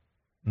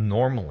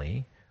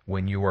normally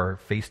when you are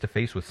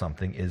face-to-face with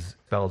something is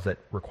spells that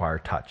require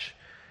touch.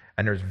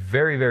 And there's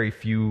very, very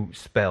few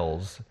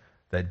spells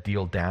that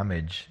deal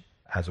damage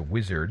as a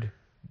wizard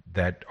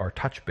that are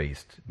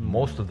touch-based.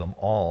 Most of them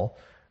all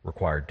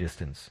require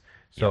distance.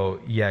 So,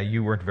 yeah,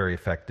 you weren't very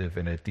effective,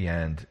 and at the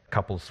end, a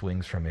couple of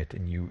swings from it,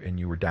 and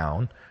you were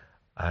down.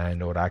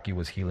 And Oraki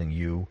was healing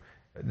you.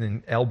 And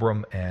then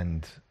Elbrum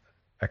and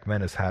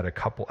Ekmenis had a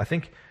couple. I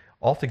think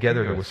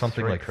altogether there was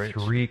something like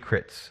 3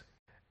 crits.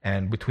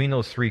 And between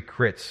those 3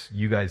 crits,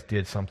 you guys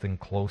did something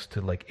close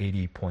to like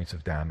 80 points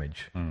of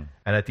damage. And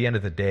at the end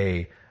of the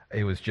day,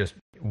 it was just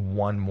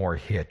one more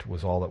hit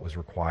was all that was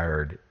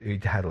required.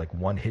 It had like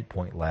 1 hit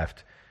point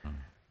left.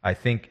 I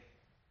think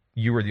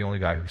you were the only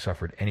guy who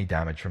suffered any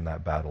damage from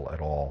that battle at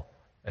all.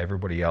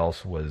 Everybody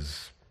else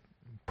was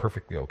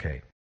perfectly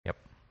okay. Yep.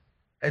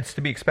 It's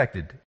to be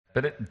expected.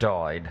 But it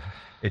died.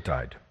 It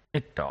died.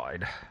 It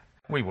died.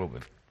 We were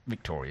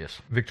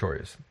victorious.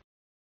 Victorious.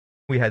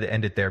 We had to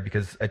end it there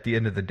because at the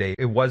end of the day,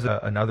 it was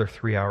another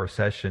 3-hour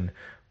session,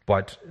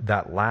 but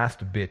that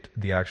last bit,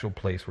 the actual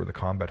place where the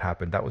combat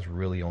happened, that was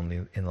really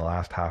only in the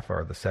last half hour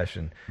of the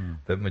session.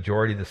 The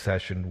majority of the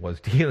session was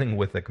dealing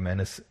with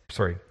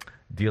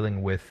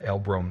dealing with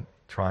Elbrum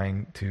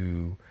trying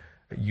to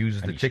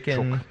use the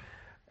chicken,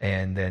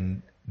 and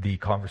then the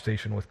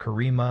conversation with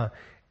Karima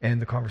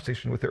and the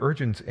conversation with the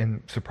Urgents.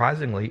 And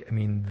surprisingly, I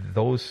mean,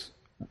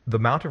 the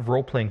amount of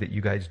role-playing that you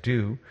guys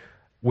do,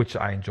 which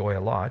I enjoy a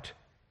lot,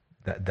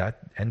 that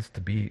ends to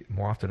be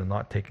more often than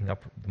not taking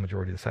up the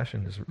majority of the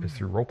session is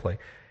through roleplay.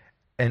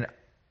 And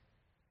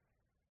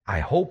I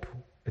hope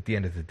at the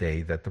end of the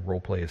day that the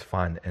roleplay is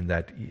fun and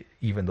that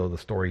even though the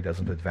story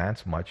doesn't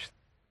advance much,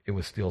 it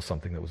was still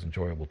something that was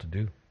enjoyable to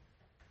do.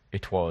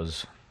 It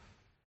was.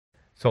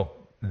 So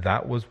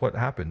that was what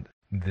happened.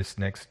 This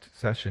next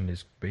session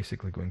is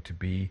basically going to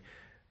be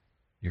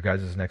your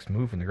guys' next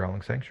move in the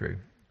Growling Sanctuary.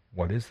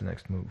 What is the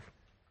next move?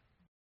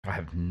 I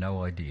have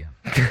no idea.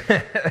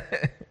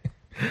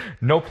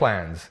 No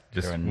plans.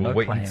 Just we'll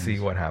wait plans. And see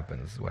what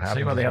happens.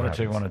 See what the other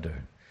two want to do.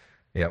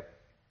 Yep.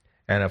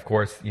 And of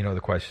course, the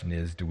question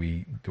is,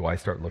 do I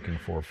start looking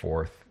for a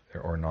fourth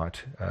or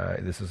not?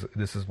 This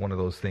is one of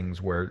those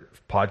things where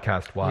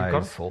podcast wise,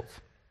 you've got a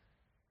fourth.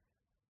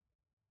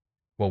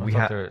 Well,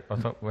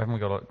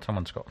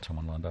 someone's got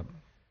someone lined up.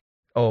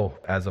 Oh,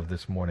 as of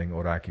this morning,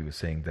 Oraki was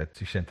saying that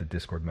she sent a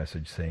Discord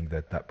message saying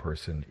that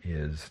person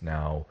is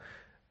now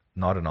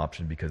not an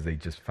option because they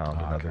just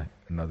found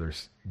another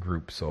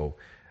group. So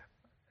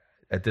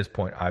at this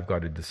point, I've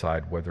got to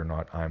decide whether or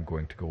not I'm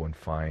going to go and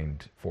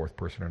find fourth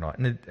person or not.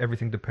 And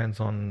everything depends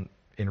on,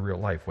 in real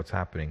life, what's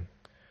happening.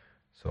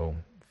 So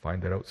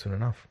find that out soon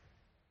enough.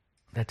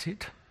 That's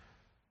it.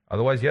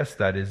 Otherwise, yes,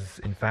 that is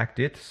in fact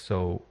it.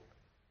 So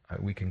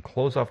we can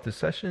close off this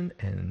session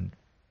and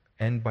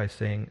end by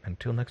saying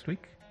until next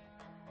week.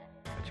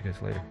 Catch you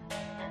guys later.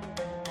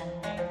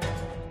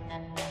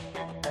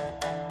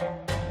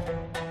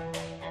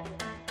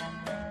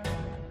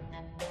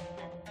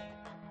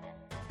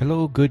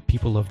 Hello, good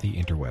people of the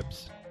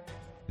interwebs.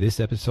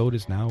 This episode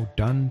is now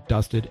done,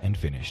 dusted, and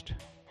finished.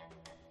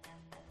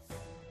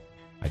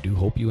 I do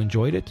hope you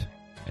enjoyed it,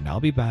 and I'll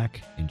be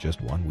back in just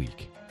 1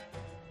 week.